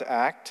I'm about to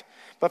act,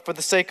 but for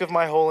the sake of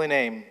my holy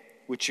name,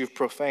 which you've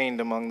profaned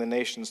among the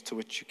nations to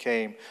which you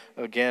came.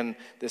 Again,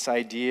 this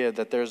idea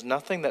that there's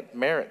nothing that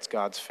merits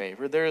God's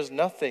favor. There is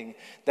nothing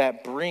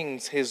that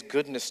brings his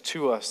goodness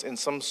to us in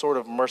some sort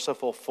of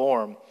merciful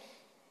form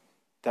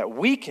that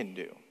we can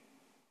do.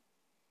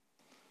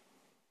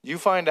 You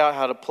find out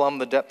how to plumb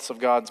the depths of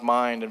God's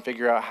mind and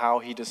figure out how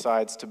he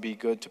decides to be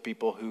good to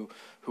people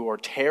who are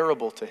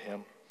terrible to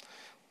him.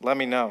 Let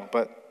me know.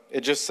 But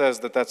it just says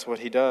that that's what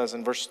he does.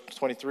 In verse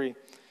 23,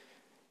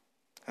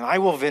 and I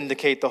will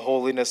vindicate the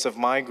holiness of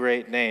my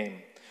great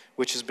name,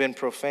 which has been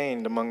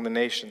profaned among the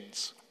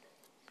nations,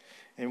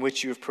 and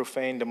which you have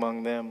profaned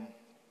among them.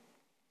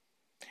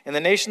 And the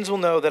nations will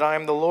know that I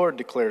am the Lord,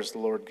 declares the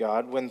Lord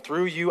God, when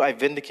through you I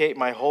vindicate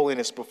my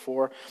holiness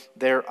before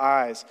their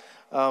eyes.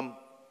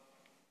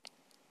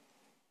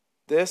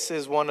 This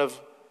is one of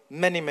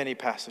many, many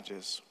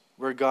passages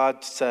where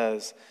God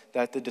says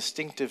that the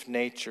distinctive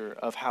nature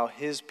of how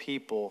his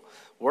people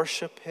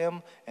worship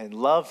him and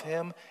love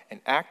him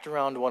and act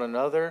around one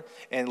another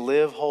and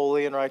live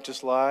holy and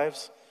righteous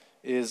lives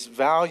is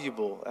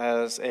valuable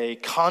as a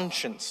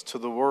conscience to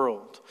the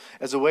world,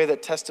 as a way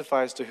that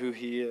testifies to who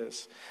he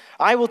is.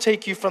 I will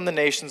take you from the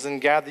nations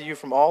and gather you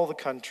from all the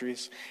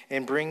countries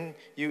and bring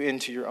you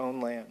into your own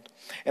land.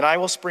 And I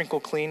will sprinkle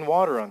clean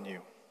water on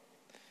you.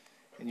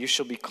 And you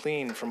shall be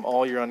clean from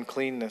all your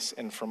uncleanness,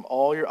 and from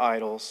all your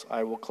idols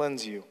I will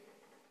cleanse you.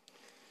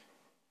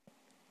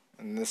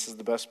 And this is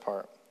the best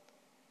part.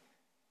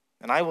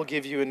 And I will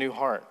give you a new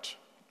heart,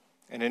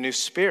 and a new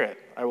spirit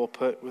I will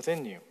put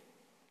within you.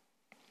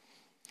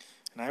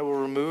 And I will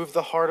remove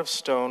the heart of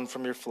stone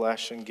from your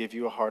flesh and give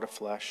you a heart of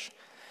flesh.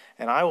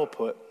 And I will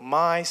put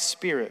my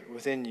spirit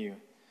within you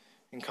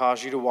and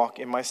cause you to walk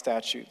in my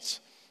statutes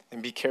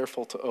and be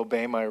careful to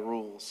obey my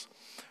rules.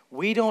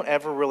 We don't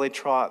ever really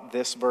trot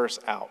this verse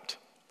out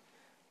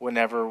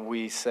whenever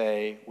we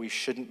say we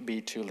shouldn't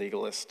be too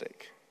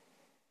legalistic.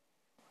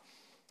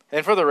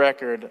 And for the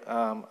record,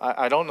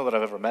 I don't know that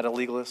I've ever met a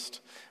legalist.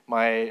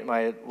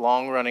 My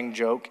long-running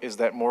joke is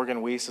that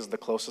Morgan Weiss is the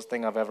closest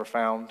thing I've ever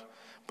found,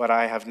 but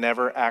I have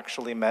never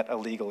actually met a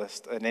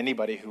legalist and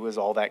anybody who is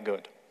all that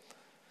good.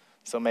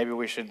 So maybe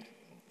we should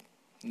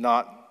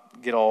not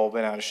get all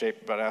bent out of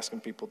shape about asking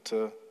people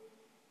to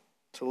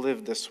to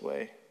live this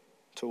way,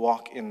 to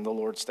walk in the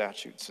Lord's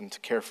statutes, and to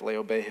carefully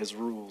obey his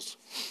rules.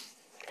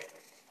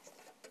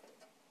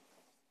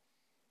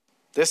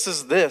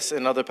 This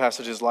and other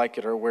passages like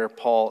it are where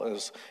Paul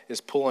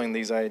is pulling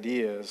these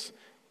ideas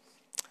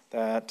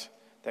that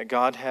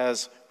God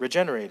has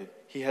regenerated.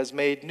 He has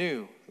made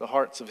new the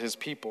hearts of his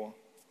people.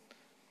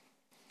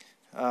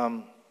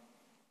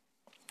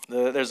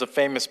 There's a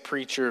famous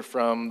preacher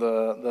from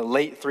the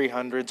late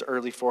 300s,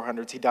 early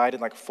 400s. He died in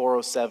like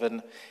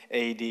 407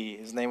 AD.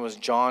 His name was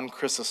John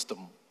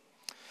Chrysostom.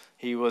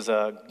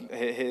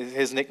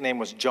 His nickname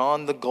was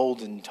John the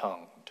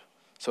Golden-Tongued.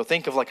 So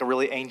think of like a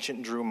really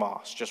ancient Drew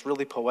Moss, just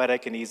really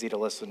poetic and easy to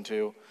listen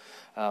to.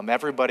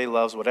 Everybody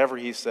loves whatever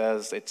he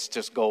says. It's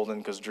just golden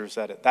because Drew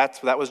said it.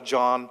 That was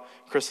John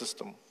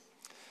Chrysostom.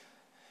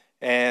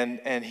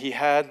 And he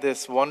had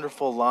this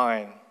wonderful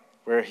line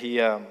where he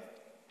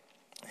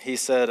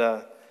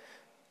said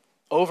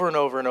over and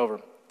over and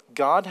over,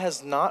 God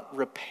has not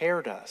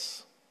repaired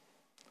us.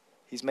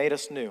 He's made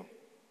us new.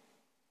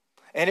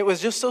 And it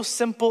was just so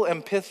simple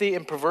and pithy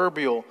and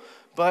proverbial,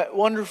 but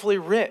wonderfully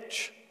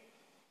rich.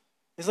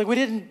 It's like we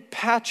didn't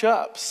patch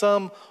up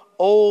some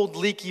old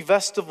leaky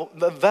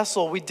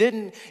vessel. We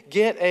didn't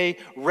get a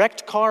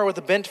wrecked car with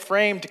a bent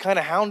frame to kind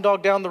of hound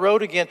dog down the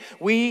road again.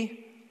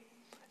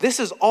 This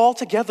is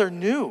altogether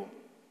new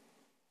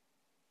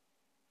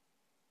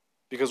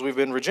because we've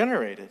been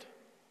regenerated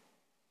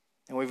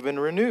and we've been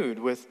renewed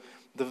with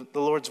the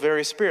Lord's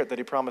very Spirit that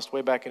he promised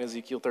way back in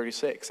Ezekiel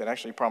 36, and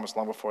actually promised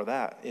long before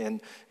that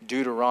in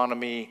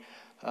Deuteronomy,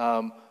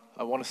 I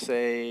want to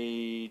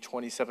say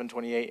 27,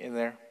 28 in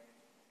there.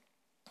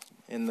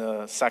 In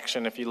the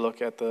section, if you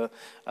look at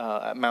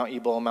at Mount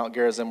Ebal and Mount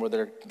Gerizim,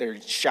 where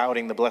they're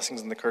shouting the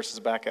blessings and the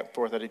curses back and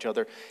forth at each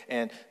other,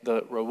 and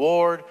the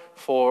reward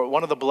for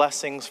one of the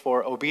blessings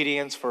for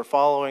obedience, for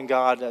following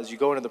God as you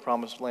go into the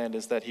promised land,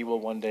 is that he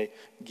will one day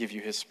give you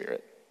his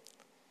Spirit.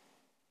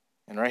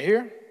 And right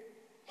here,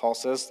 Paul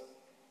says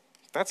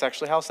that's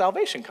actually how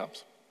salvation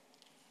comes.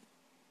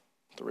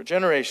 The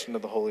regeneration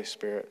of the Holy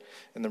Spirit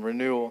and the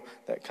renewal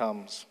that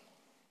comes.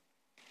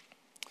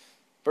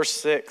 Verse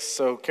 6,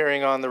 so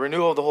carrying on, the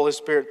renewal of the Holy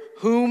Spirit,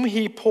 whom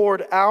he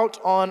poured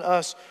out on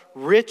us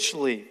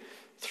richly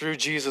through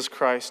Jesus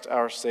Christ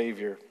our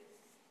Savior.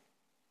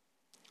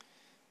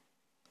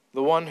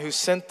 The one who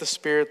sent the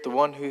Spirit, the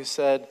one who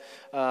said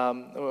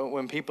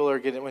when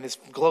his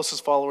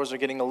closest followers are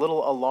getting a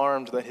little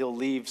alarmed that he'll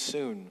leave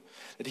soon,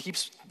 that he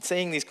keeps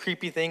saying these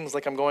creepy things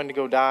like, I'm going to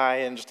go die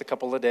in just a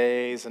couple of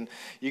days, and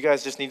you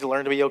guys just need to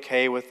learn to be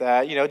okay with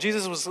that. You know,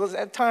 Jesus was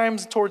at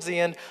times towards the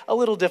end a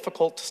little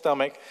difficult to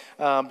stomach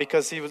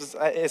because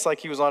it's like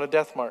he was on a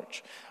death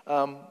march.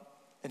 And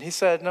he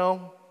said,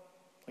 no,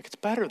 like it's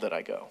better that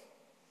I go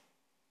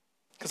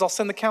because I'll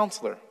send the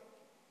counselor.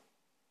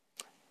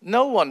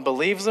 No one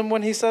believes him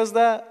when he says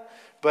that,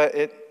 but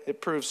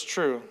it proves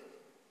true.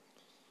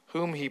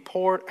 Whom he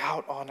poured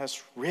out on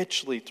us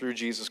richly through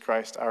Jesus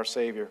Christ our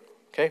Savior.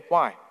 Okay,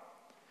 why?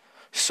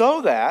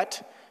 So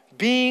that,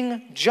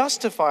 being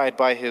justified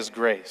by his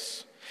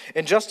grace,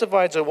 and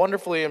justified is a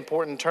wonderfully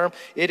important term.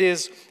 It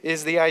is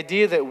the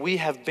idea that we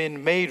have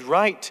been made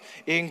right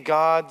in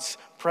God's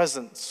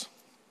presence.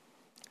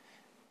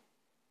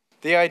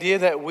 The idea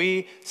that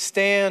we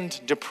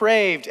stand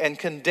depraved and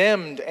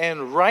condemned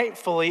and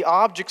rightfully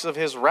objects of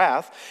his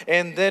wrath,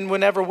 and then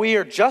whenever we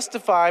are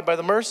justified by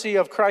the mercy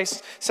of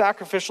Christ's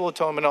sacrificial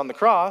atonement on the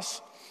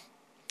cross,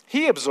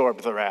 he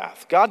absorbed the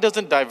wrath. God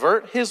doesn't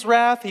divert his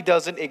wrath. He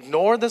doesn't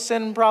ignore the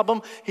sin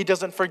problem. He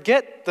doesn't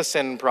forget the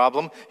sin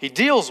problem. He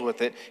deals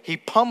with it. He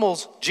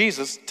pummels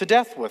Jesus to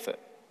death with it.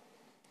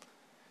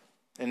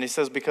 And he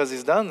says because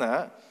he's done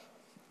that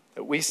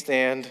we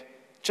stand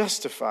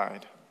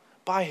justified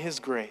by his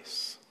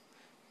grace.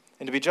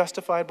 And to be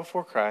justified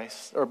before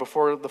Christ, or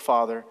before the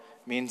Father,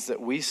 means that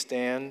we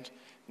stand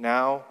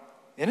now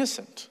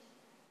innocent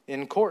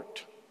in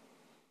court.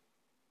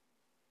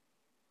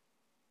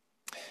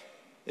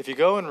 If you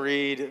go and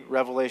read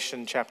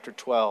Revelation chapter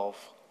 12,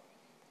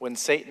 when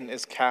Satan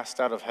is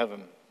cast out of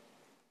heaven,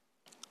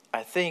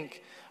 I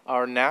think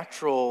our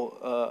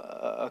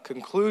natural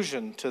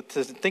conclusion to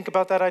think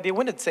about that idea,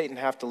 when did Satan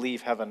have to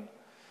leave heaven?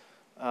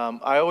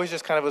 I always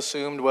just kind of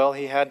assumed, well,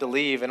 he had to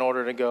leave in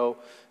order to go,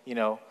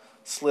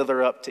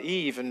 slither up to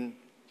Eve and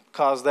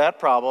cause that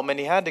problem. And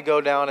he had to go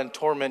down and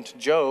torment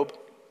Job.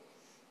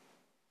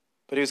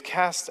 But he was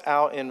cast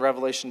out in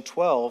Revelation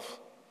 12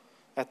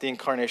 at the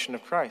incarnation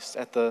of Christ,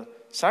 at the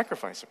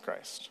sacrifice of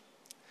Christ.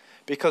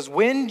 Because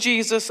when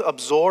Jesus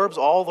absorbs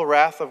all the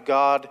wrath of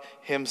God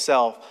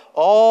himself,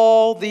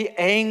 all the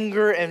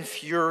anger and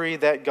fury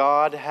that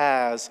God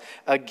has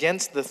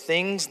against the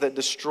things that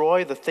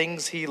destroy the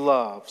things he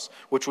loves,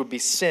 which would be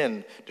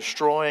sin,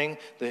 destroying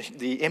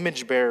the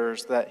image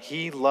bearers that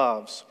he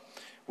loves,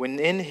 when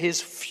in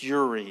his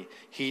fury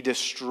he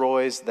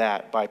destroys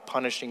that by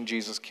punishing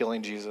Jesus,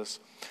 killing Jesus,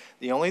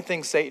 the only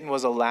thing Satan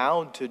was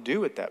allowed to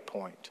do at that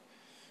point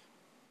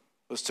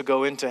was to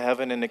go into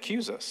heaven and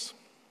accuse us.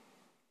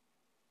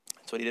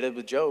 That's what he did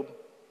with Job.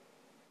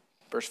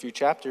 First few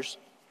chapters.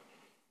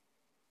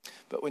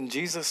 But when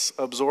Jesus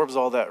absorbs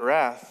all that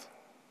wrath,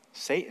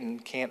 Satan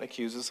can't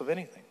accuse us of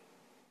anything.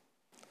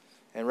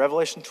 And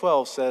Revelation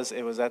 12 says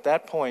it was at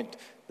that point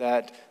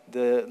that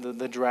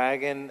the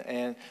dragon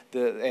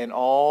and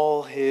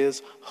all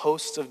his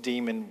hosts of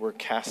demons were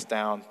cast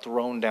down,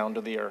 thrown down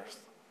to the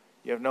earth.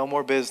 You have no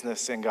more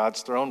business in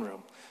God's throne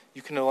room.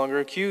 You can no longer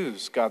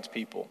accuse God's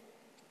people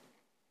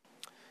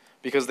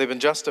because they've been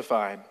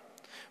justified,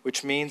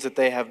 which means that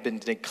they have been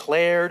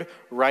declared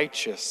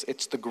righteous.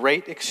 It's the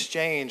great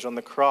exchange on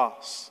the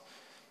cross.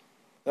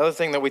 Another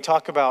thing that we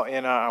talk about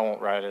I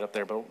won't write it up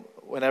there, but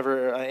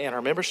whenever in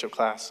our membership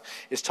class,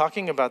 is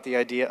talking about the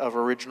idea of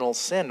original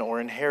sin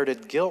or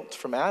inherited guilt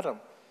from Adam.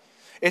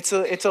 It's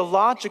a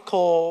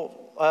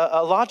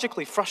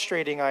logically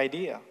frustrating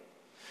idea.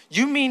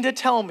 You mean to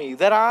tell me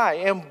that I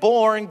am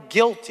born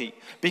guilty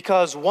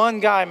because one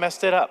guy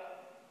messed it up?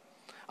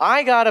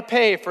 I got to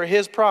pay for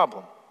his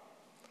problem.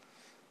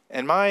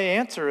 And my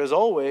answer is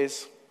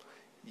always,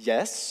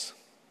 yes.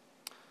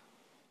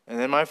 And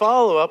then my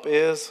follow-up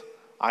is,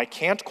 I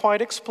can't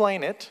quite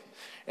explain it.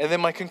 And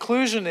then my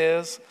conclusion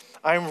is,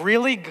 I'm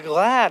really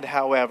glad,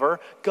 however,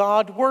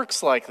 God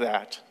works like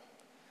that.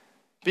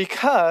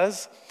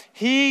 Because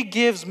he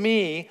gives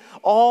me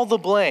all the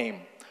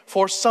blame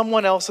for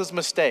someone else's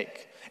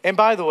mistake. And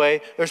by the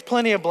way, there's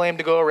plenty of blame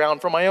to go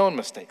around for my own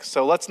mistakes.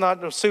 So let's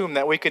not assume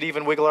that we could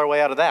even wiggle our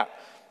way out of that.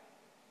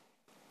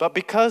 But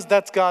because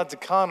that's God's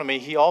economy,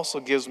 he also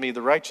gives me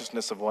the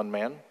righteousness of one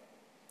man,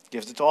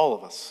 gives it to all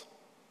of us.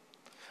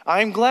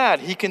 I'm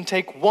glad he can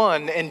take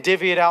one and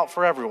divvy it out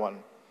for everyone.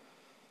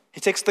 He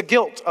takes the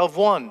guilt of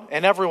one,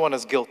 and everyone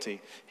is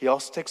guilty. He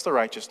also takes the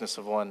righteousness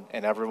of one,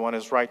 and everyone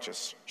is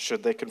righteous,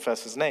 should they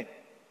confess his name.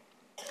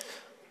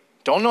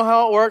 Don't know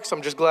how it works,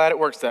 I'm just glad it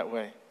works that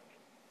way.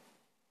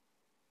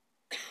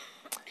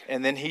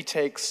 And then he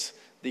takes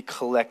the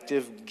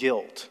collective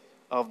guilt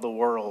of the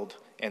world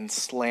and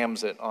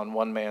slams it on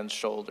one man's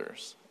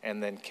shoulders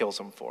and then kills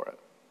him for it.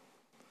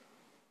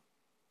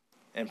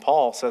 And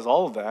Paul says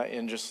all of that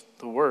in just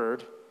the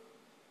word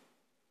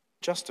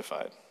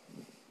justified.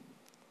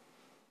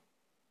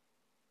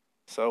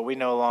 So we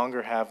no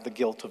longer have the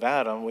guilt of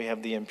Adam, we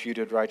have the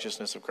imputed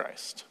righteousness of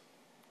Christ.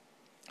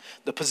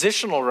 The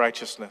positional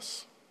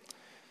righteousness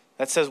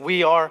that says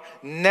we are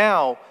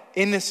now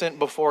innocent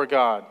before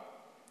God.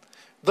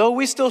 Though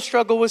we still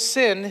struggle with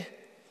sin,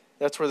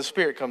 that's where the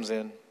Spirit comes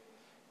in,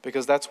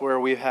 because that's where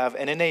we have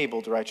an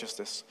enabled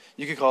righteousness.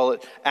 You could call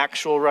it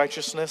actual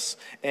righteousness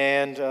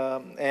and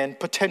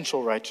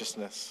potential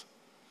righteousness.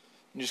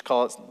 You just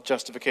call it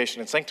justification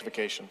and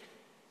sanctification.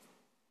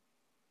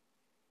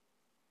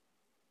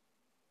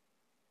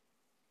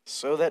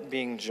 So that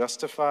being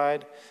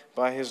justified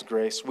by his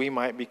grace, we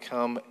might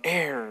become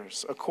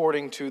heirs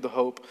according to the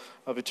hope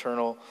of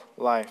eternal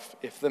life.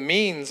 If the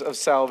means of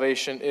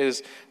salvation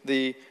is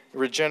the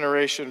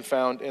regeneration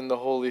found in the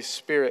Holy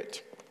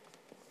Spirit,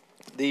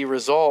 the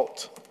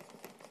result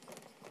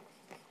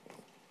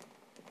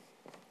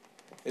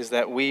is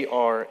that we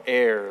are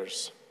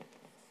heirs.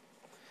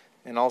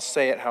 And I'll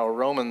say it how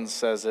Romans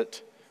says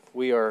it,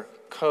 we are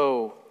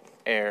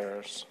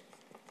co-heirs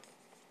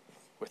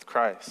with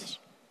Christ.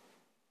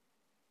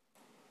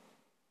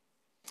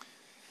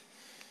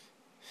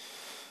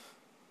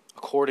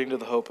 According to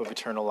the hope of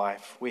eternal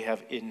life, we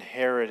have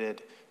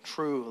inherited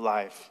true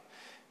life.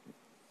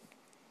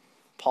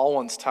 Paul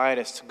wants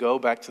Titus to go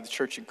back to the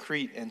church in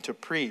Crete and to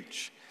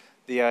preach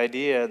the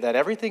idea that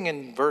everything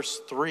in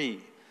verse 3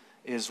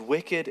 is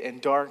wicked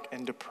and dark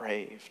and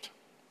depraved.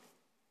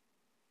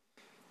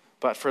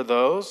 But for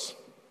those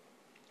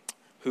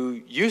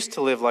who used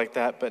to live like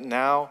that, but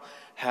now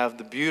have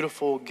the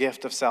beautiful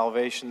gift of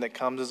salvation that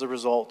comes as a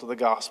result of the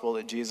gospel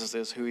that Jesus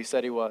is who he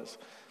said he was,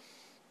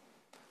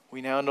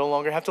 we now no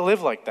longer have to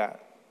live like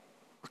that.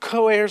 We're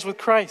co-heirs with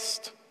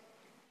Christ,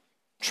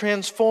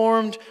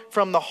 transformed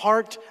from the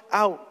heart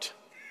out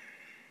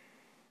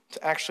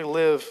to actually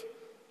live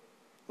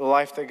the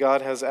life that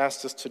God has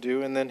asked us to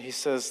do. And then he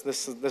says,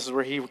 this is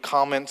where he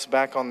comments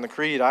back on the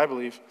creed, I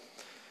believe.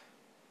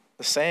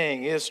 The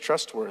saying is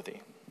trustworthy.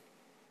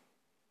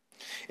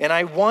 And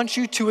I want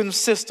you to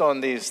insist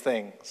on these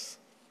things.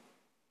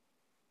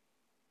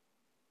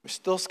 We're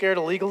still scared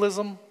of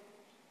legalism?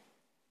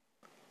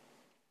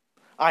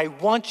 I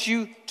want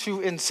you to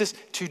insist,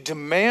 to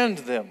demand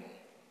them.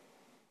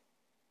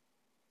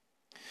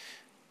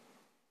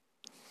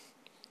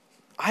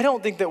 I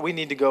don't think that we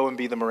need to go and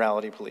be the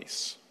morality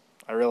police.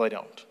 I really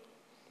don't.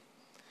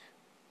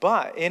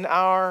 But in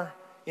our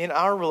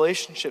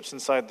relationships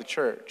inside the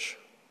church,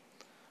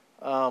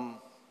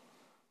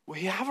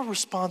 we have a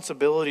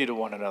responsibility to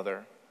one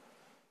another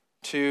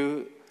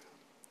to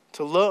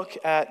look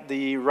at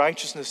the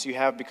righteousness you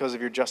have because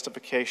of your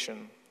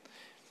justification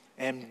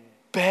and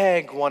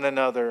beg one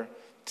another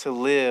to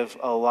live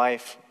a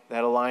life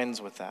that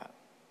aligns with that.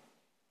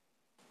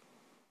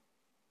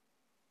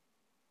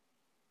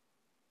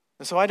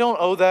 And so I don't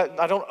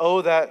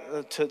owe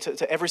that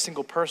to every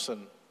single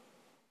person.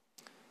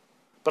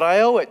 But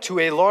I owe it to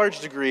a large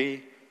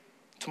degree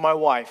to my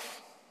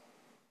wife,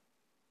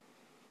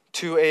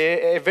 to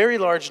a very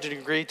large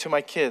degree to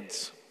my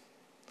kids,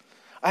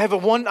 I have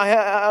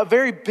a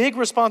very big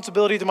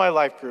responsibility to my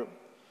life group,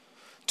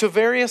 to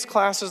various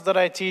classes that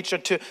I teach,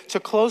 to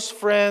close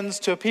friends,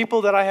 to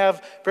people that I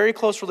have very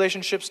close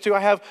relationships to. I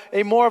have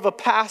a more of a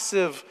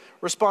passive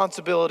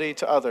responsibility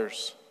to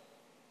others.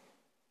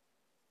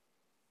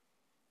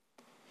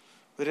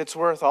 But it's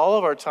worth all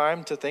of our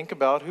time to think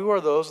about who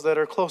are those that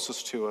are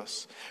closest to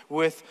us,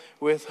 with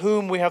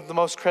whom we have the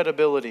most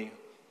credibility,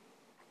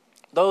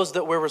 those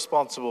that we're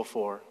responsible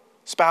for,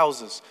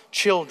 spouses,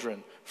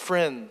 children,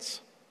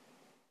 friends,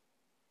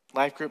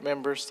 life group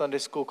members, Sunday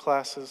school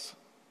classes.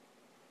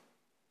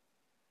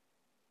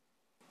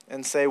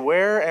 And say,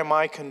 where am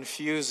I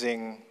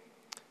confusing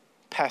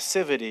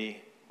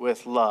passivity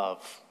with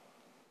love?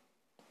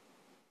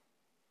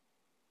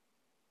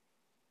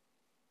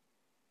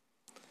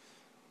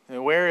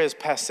 And where is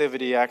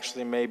passivity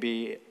actually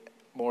maybe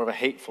more of a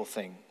hateful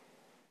thing?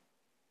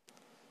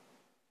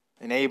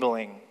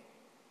 Enabling.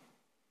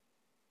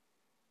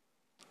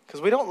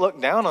 Because we don't look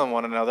down on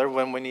one another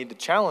when we need to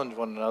challenge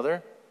one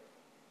another.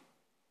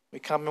 We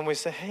come and we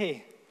say,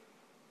 hey,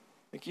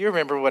 like you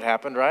remember what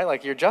happened, right?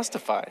 Like you're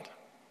justified.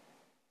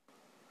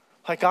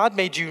 Like God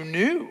made you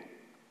new.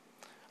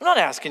 I'm not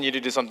asking you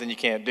to do something you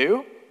can't do.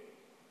 You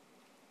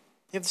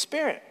have the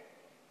Spirit.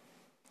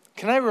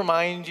 Can I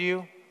remind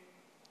you?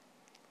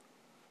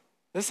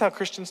 This is how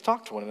Christians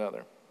talk to one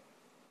another.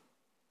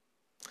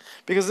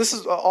 Because this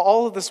is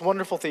all of this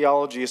wonderful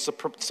theology is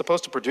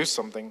supposed to produce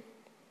something.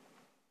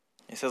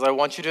 He says, I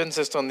want you to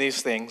insist on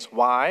these things.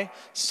 Why?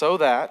 So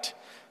that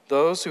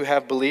those who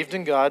have believed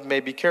in God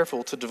may be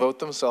careful to devote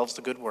themselves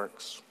to good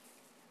works.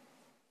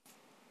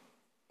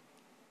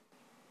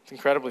 It's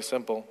incredibly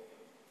simple.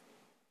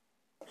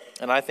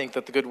 And I think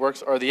that the good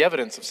works are the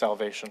evidence of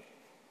salvation.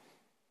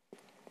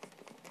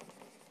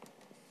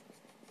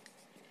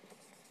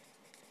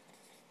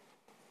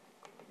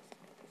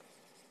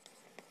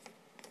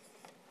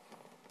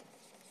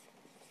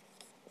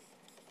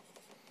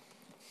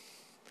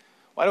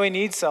 Why do we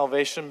need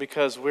salvation?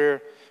 Because we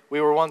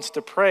were once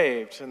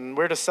depraved. And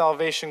where does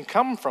salvation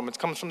come from? It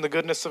comes from the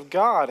goodness of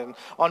God. And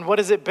on what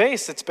is it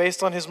based? It's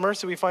based on his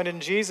mercy we find in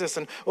Jesus.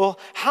 And well,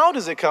 how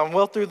does it come?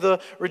 Well, through the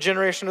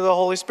regeneration of the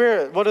Holy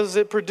Spirit. What does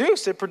it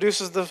produce? It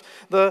produces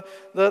the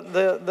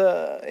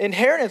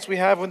inheritance we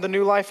have with the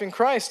new life in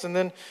Christ. And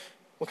then,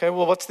 okay,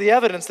 well, what's the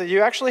evidence that you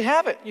actually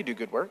have it? You do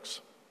good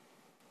works.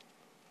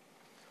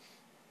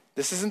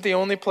 This isn't the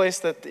only place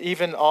that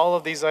even all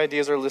of these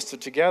ideas are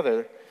listed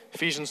together.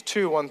 Ephesians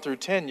 2, 1 through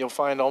 10, you'll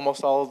find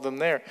almost all of them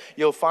there.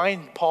 You'll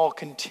find Paul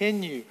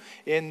continue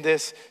in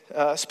this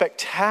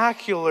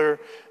spectacular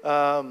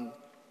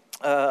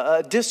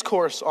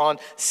discourse on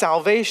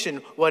salvation,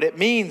 what it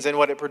means and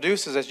what it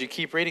produces as you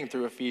keep reading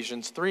through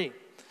Ephesians 3.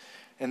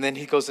 And then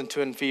he goes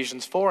into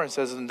Ephesians 4 and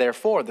says, and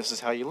therefore, this is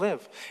how you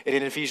live. And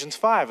in Ephesians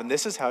 5, and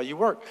this is how you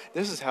work.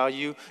 This is how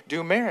you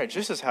do marriage.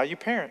 This is how you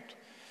parent.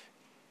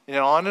 And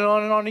on and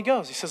on and on he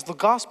goes. He says the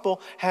gospel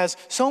has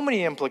so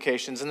many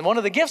implications. And one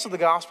of the gifts of the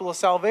gospel is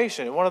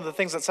salvation. And one of the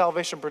things that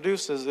salvation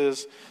produces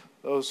is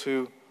those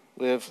who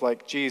live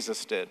like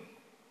Jesus did.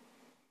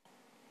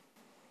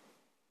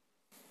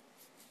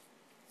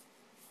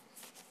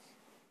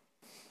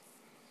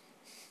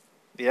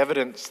 The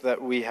evidence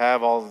that we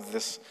have all of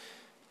this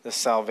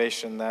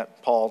salvation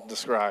that Paul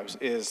describes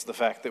is the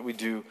fact that we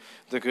do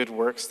the good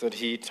works that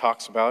he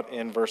talks about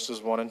in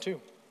verses 1 and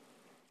 2.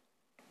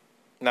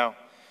 Now,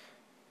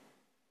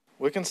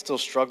 we can still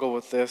struggle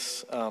with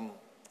this.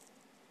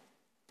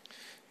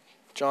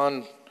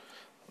 John,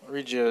 I'll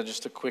read you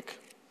just a quick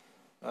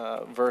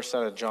verse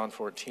out of John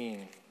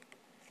 14.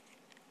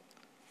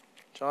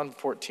 John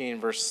 14,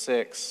 verse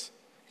 6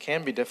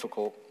 can be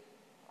difficult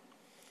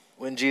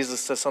when Jesus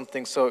says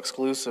something so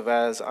exclusive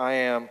as, I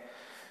am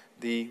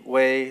the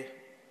way,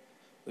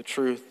 the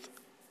truth,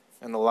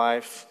 and the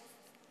life.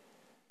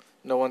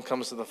 No one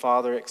comes to the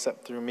Father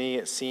except through me.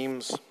 It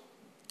seems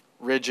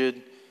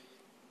rigid.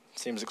 It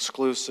seems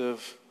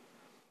exclusive.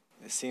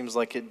 It seems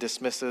like it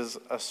dismisses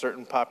a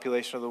certain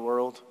population of the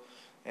world.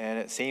 And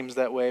it seems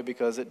that way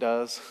because it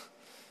does.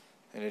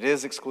 And it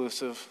is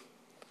exclusive.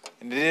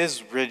 And it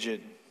is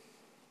rigid.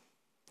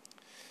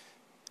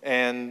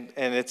 And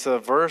it's a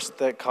verse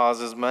that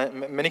causes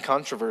many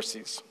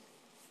controversies.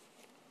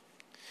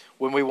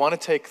 When we want to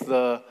take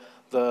the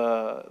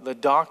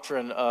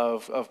doctrine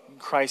of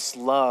Christ's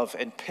love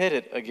and pit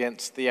it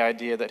against the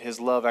idea that his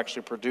love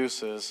actually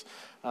produces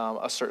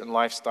a certain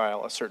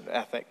lifestyle, a certain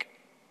ethic.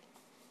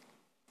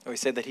 We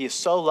say that he is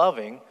so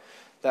loving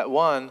that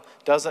one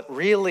doesn't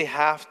really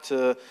have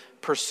to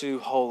pursue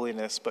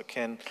holiness but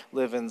can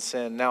live in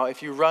sin. Now,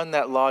 if you run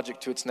that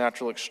logic to its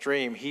natural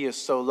extreme, he is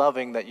so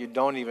loving that you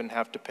don't even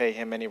have to pay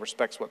him any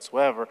respects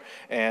whatsoever.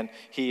 And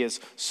he is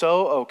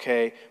so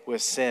okay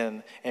with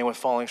sin and with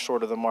falling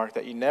short of the mark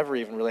that you never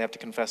even really have to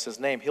confess his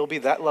name. He'll be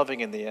that loving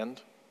in the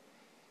end.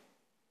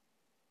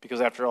 Because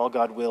after all,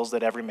 God wills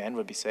that every man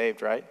would be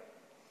saved, right?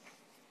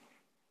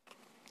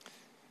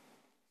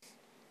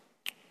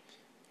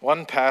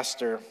 One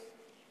pastor,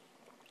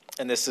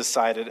 and this is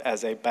cited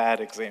as a bad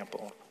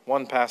example,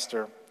 one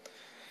pastor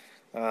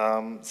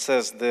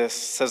says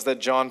that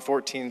John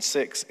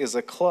 14:6 is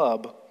a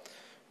club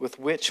with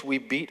which we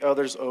beat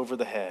others over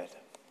the head.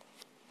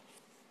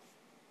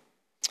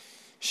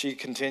 She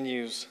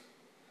continues,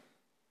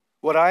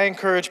 what I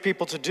encourage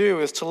people to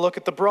do is to look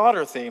at the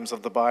broader themes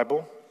of the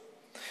Bible.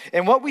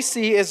 And what we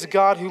see is a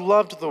God who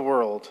loved the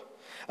world,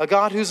 a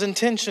God whose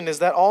intention is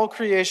that all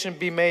creation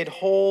be made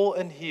whole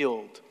and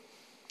healed.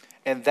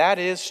 And that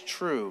is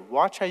true.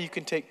 Watch how you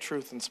can take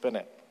truth and spin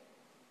it.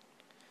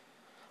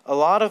 A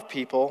lot of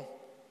people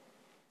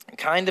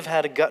kind of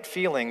had a gut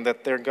feeling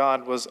that their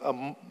God was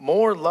a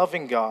more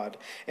loving God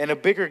and a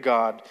bigger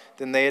God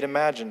than they had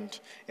imagined,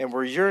 and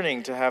were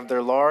yearning to have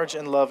their large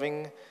and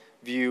loving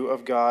view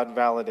of God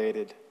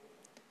validated.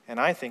 And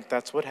I think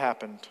that's what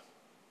happened.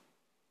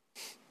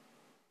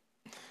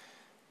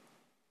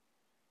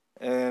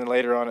 And then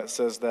later on it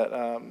says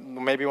that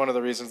maybe one of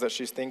the reasons that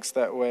she thinks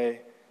that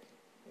way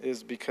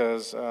is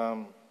because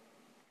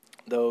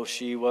though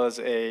she was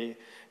a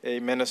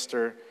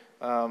minister,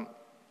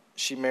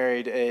 she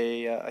married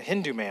a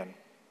Hindu man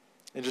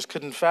and just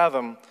couldn't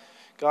fathom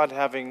God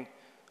having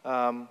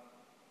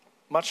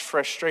much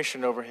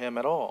frustration over him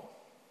at all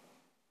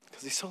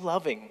because he's so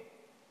loving.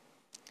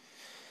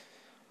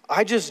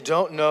 I just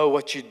don't know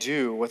what you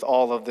do with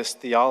all of this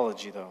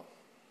theology, though.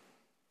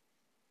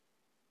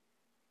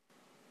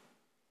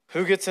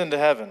 Who gets into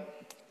heaven?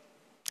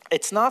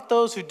 It's not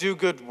those who do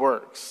good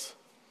works.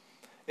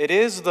 It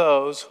is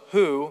those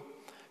who,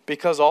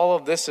 because all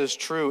of this is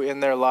true in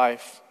their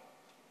life,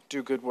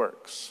 do good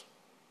works.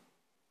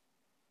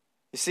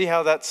 You see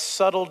how that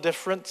subtle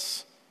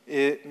difference,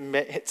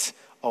 it's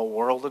a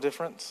world of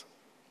difference?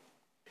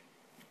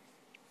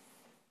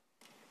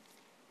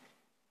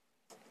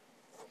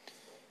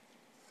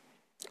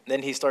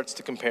 Then he starts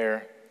to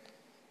compare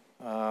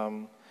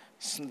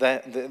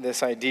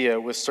this idea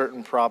with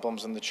certain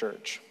problems in the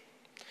church.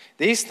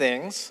 These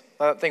things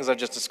I've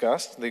just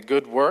discussed, the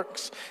good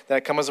works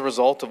that come as a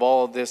result of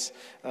all of this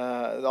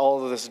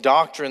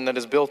doctrine that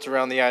is built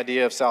around the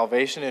idea of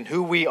salvation and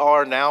who we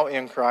are now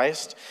in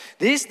Christ,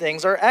 these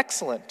things are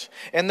excellent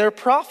and they're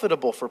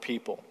profitable for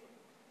people.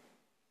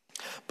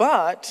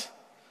 But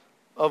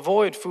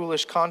avoid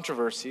foolish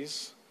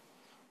controversies.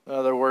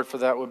 Another word for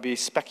that would be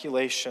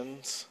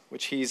speculations,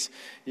 which you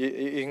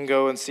can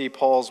go and see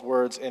Paul's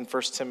words in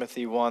 1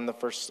 Timothy 1, the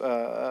first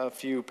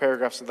few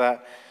paragraphs of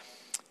that.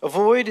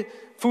 Avoid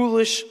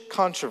foolish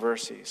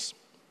controversies,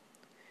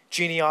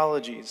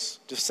 genealogies,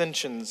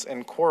 dissensions,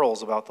 and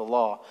quarrels about the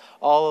law.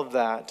 All of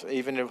that,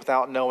 even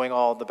without knowing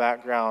all the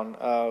background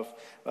of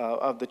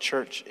the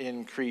church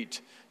in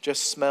Crete,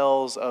 just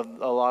smells of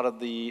a lot of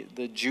the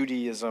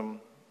Judaism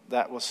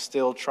that was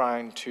still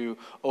trying to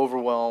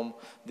overwhelm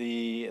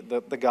the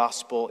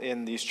gospel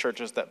in these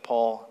churches that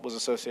Paul was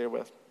associated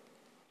with.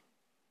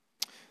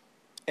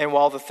 And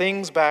while the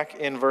things back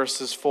in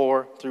verses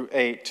 4 through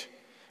 8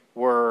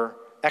 were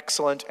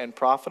excellent and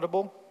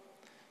profitable,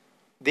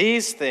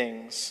 these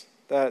things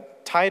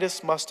that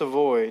Titus must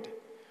avoid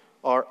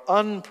are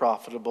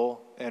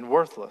unprofitable and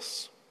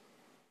worthless.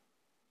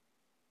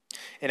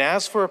 And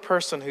as for a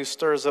person who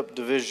stirs up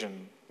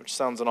division, which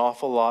sounds an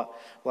awful lot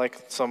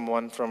like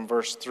someone from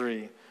verse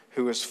 3,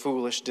 who is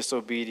foolish,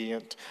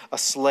 disobedient, a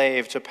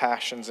slave to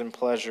passions and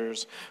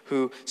pleasures,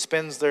 who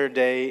spends their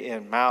day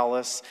in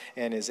malice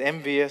and is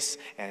envious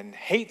and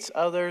hates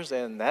others,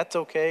 and that's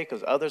okay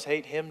because others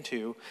hate him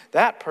too.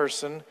 That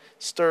person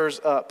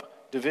stirs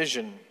up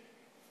division.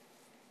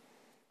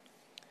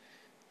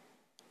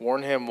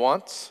 Warn him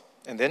once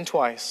and then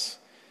twice,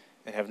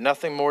 and have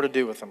nothing more to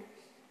do with him.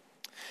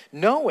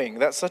 Knowing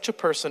that such a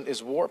person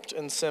is warped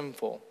and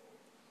sinful,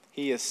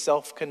 he is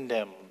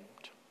self-condemned.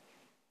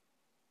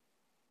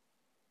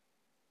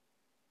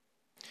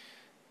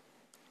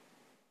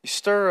 You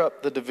stir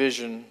up the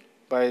division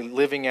by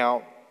living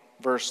out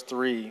verse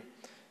 3.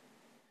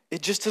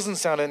 It just doesn't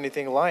sound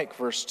anything like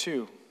verse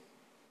 2,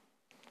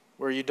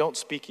 where you don't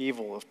speak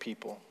evil of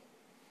people.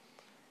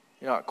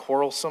 You're not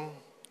quarrelsome.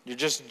 You're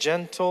just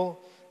gentle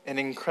and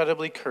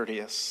incredibly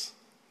courteous.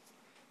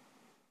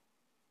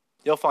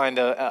 You'll find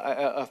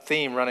a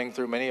theme running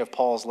through many of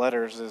Paul's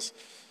letters is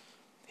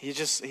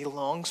he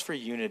longs for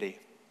unity.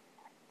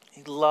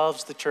 He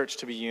loves the church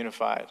to be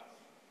unified.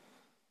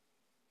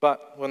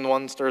 But when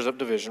one stirs up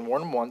division,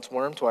 warn him once,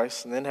 warn him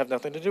twice, and then have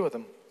nothing to do with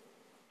him.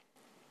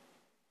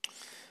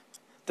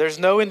 There's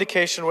no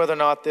indication whether or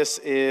not this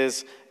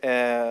is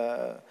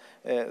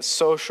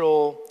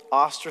social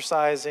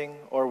ostracizing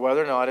or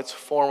whether or not it's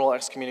formal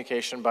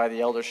excommunication by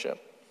the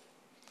eldership.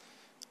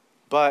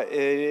 But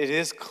it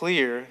is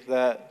clear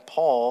that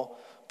Paul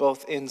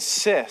both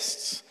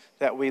insists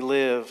that we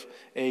live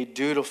a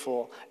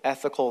dutiful,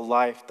 ethical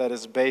life that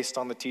is based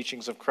on the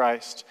teachings of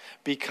Christ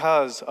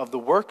because of the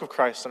work of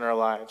Christ in our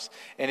lives.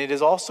 And it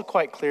is also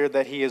quite clear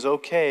that he is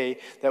okay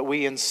that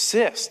we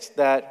insist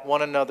that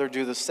one another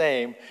do the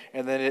same,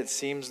 and then it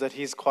seems that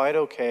he's quite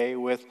okay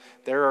with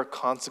there are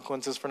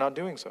consequences for not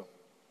doing so.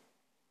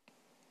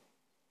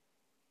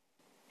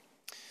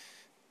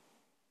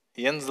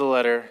 He ends the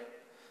letter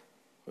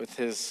with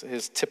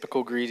his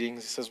typical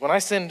greetings. He says, "When I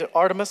send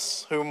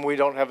Artemas, whom we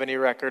don't have any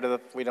record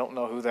of, we don't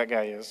know who that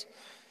guy is,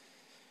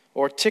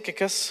 or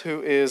Tychicus,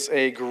 who is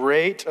a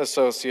great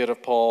associate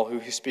of Paul, who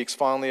he speaks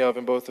fondly of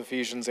in both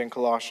Ephesians and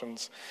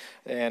Colossians,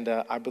 and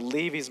I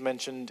believe he's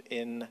mentioned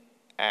in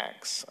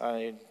Acts.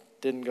 I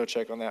didn't go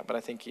check on that, but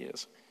I think he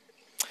is.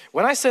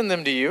 When I send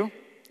them to you,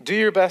 do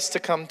your best to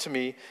come to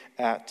me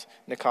at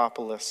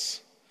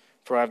Nicopolis,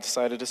 for I've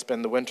decided to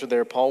spend the winter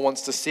there." Paul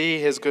wants to see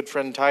his good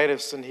friend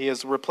Titus, and he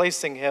is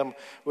replacing him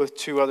with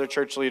two other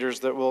church leaders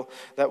that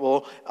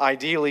will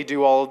ideally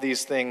do all of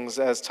these things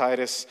as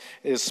Titus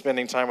is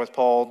spending time with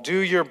Paul. Do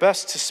your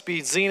best to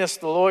speed Zenas,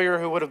 the lawyer,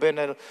 who would have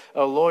been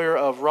a lawyer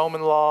of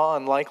Roman law,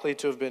 unlikely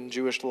to have been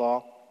Jewish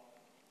law.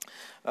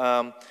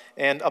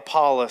 And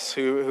Apollos,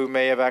 who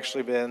may have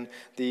actually been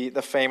the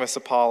famous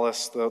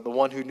Apollos, the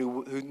one who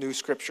knew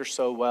Scripture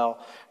so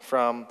well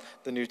from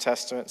the New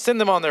Testament. Send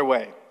them on their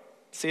way.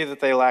 See that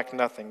they lack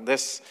nothing.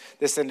 This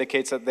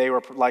indicates that they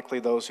were likely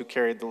those who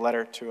carried the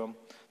letter to him,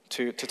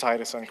 to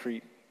Titus on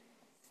Crete.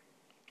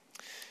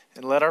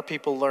 And let our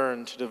people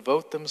learn to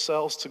devote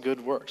themselves to good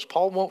works.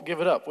 Paul won't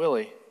give it up, will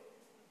he?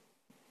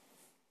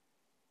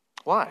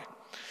 Why?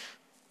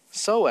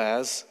 So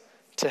as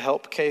to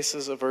help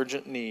cases of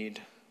urgent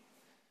need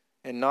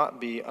and not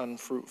be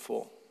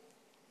unfruitful.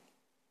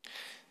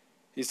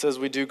 He says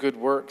we do good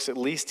works, at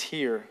least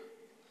here,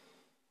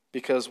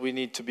 because we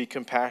need to be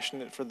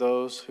compassionate for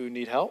those who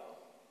need help,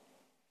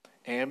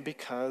 and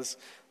because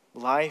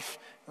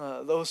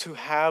those who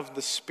have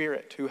the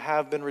Spirit, who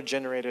have been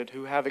regenerated,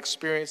 who have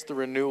experienced the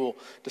renewal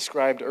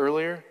described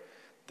earlier,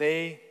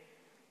 they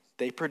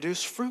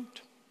produce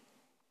fruit.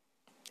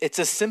 It's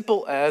as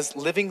simple as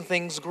living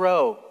things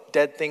grow,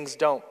 dead things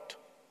don't.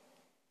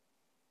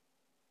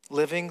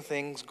 Living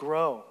things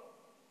grow.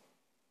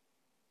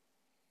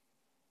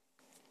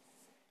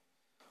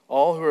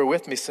 All who are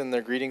with me send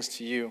their greetings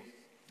to you.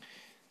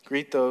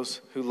 Greet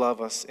those who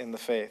love us in the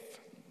faith.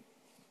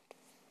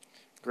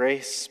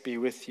 Grace be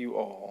with you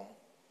all.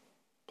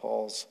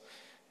 Paul's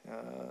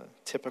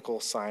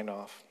typical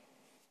sign-off.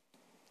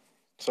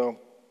 So,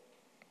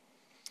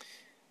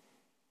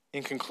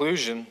 in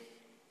conclusion,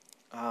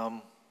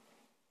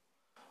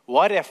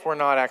 what if we're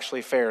not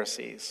actually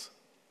Pharisees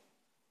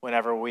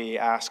whenever we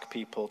ask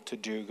people to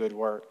do good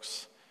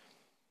works?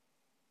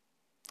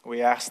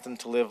 We ask them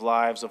to live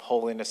lives of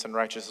holiness and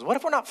righteousness. What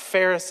if we're not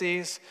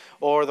Pharisees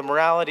or the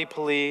morality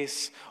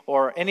police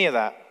or any of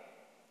that?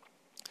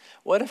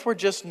 What if we're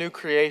just new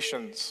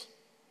creations,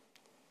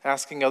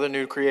 asking other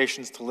new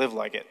creations to live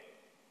like it?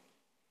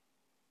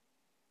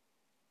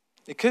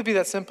 It could be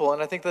that simple,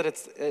 and I think that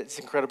it's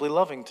incredibly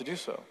loving to do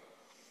so.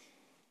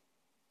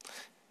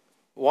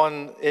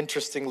 One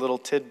interesting little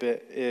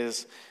tidbit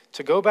is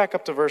to go back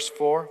up to verse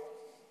 4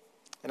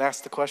 and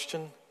ask the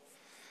question,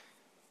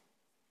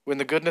 when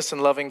the goodness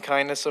and loving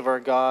kindness of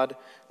God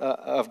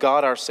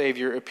our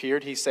Savior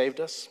appeared, he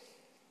saved us.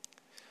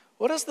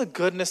 What does the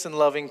goodness and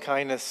loving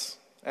kindness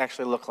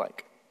actually look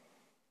like?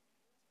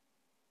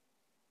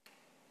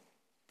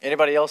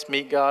 Anybody else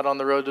meet God on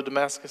the road to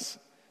Damascus?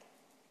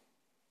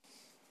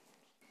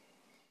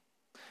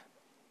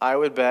 I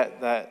would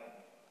bet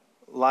that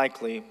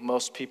likely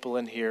most people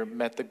in here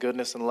met the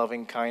goodness and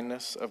loving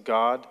kindness of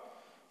God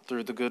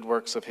through the good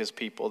works of his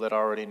people that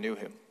already knew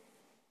him.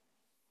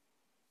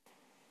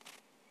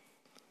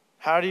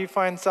 How do you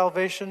find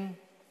salvation?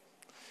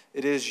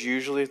 It is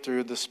usually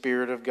through the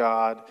Spirit of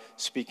God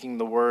speaking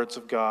the words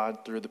of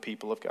God through the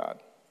people of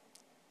God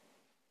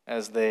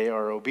as they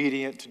are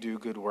obedient to do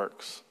good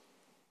works.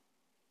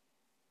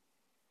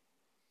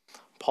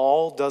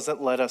 Paul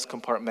doesn't let us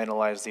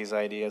compartmentalize these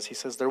ideas. He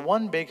says they're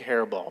one big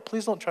hairball.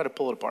 Please don't try to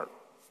pull it apart.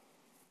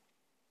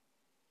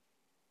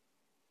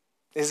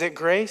 Is it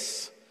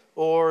grace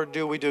or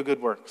do we do good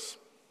works?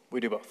 We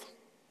do both.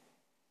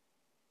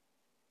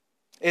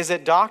 Is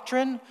it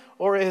doctrine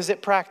or is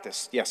it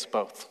practice? Yes,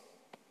 both.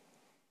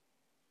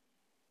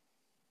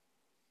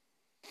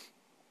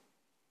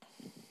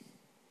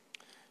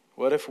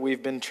 What if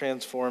we've been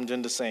transformed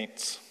into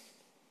saints?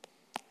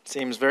 It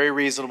seems very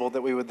reasonable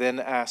that we would then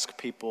ask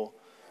people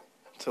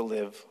to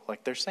live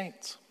like they're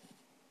saints.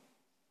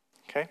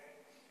 Okay?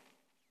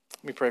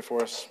 Let me pray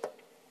for us.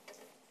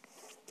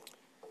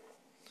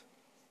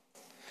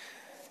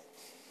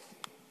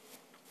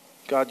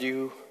 God,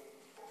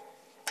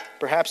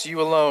 perhaps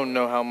you alone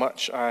know how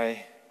much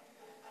I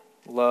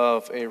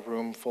love a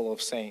room full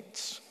of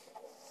saints.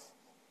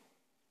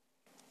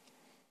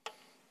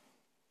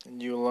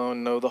 And you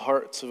alone know the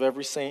hearts of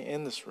every saint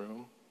in this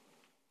room.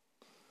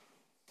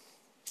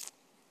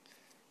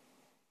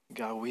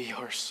 God, we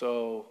are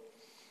so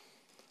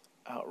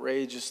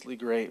outrageously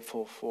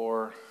grateful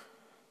for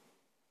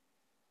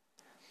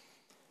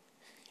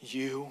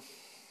you,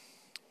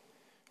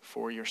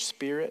 for your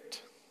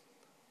Spirit,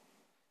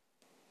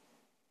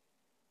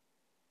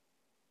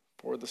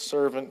 for the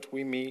servant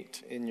we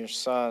meet in your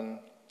Son,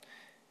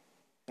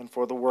 and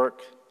for the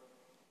work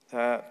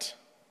that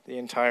the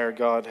entire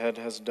Godhead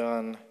has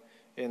done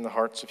in the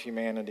hearts of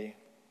humanity.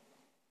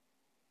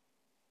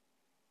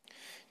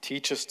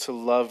 Teach us to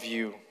love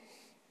you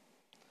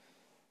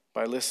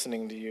by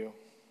listening to you.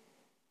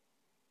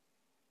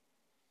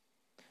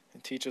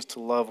 And teach us to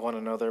love one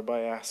another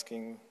by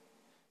asking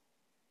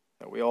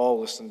that we all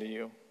listen to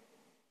you.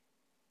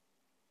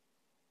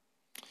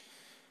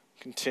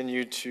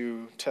 Continue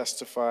to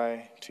testify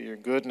to your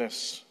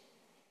goodness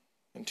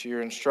and to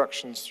your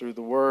instructions through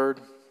the Word,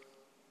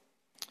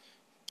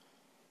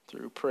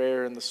 through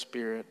prayer in the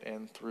Spirit,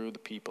 and through the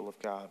people of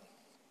God.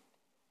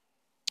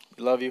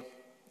 We love you,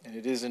 and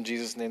it is in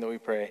Jesus' name that we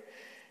pray.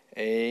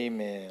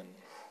 Amen.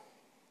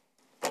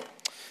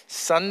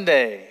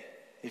 Sunday,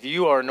 if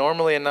you are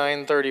normally a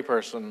 9:30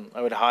 person,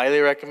 I would highly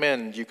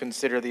recommend you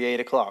consider the 8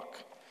 o'clock,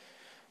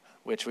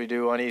 which we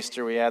do on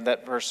Easter. We add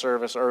that first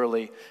service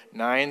early.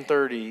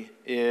 9:30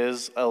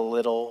 is a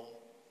little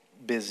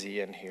busy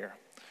in here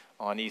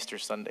on Easter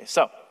Sunday.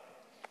 So,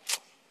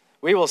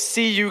 we will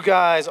see you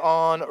guys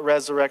on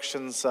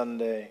Resurrection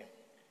Sunday.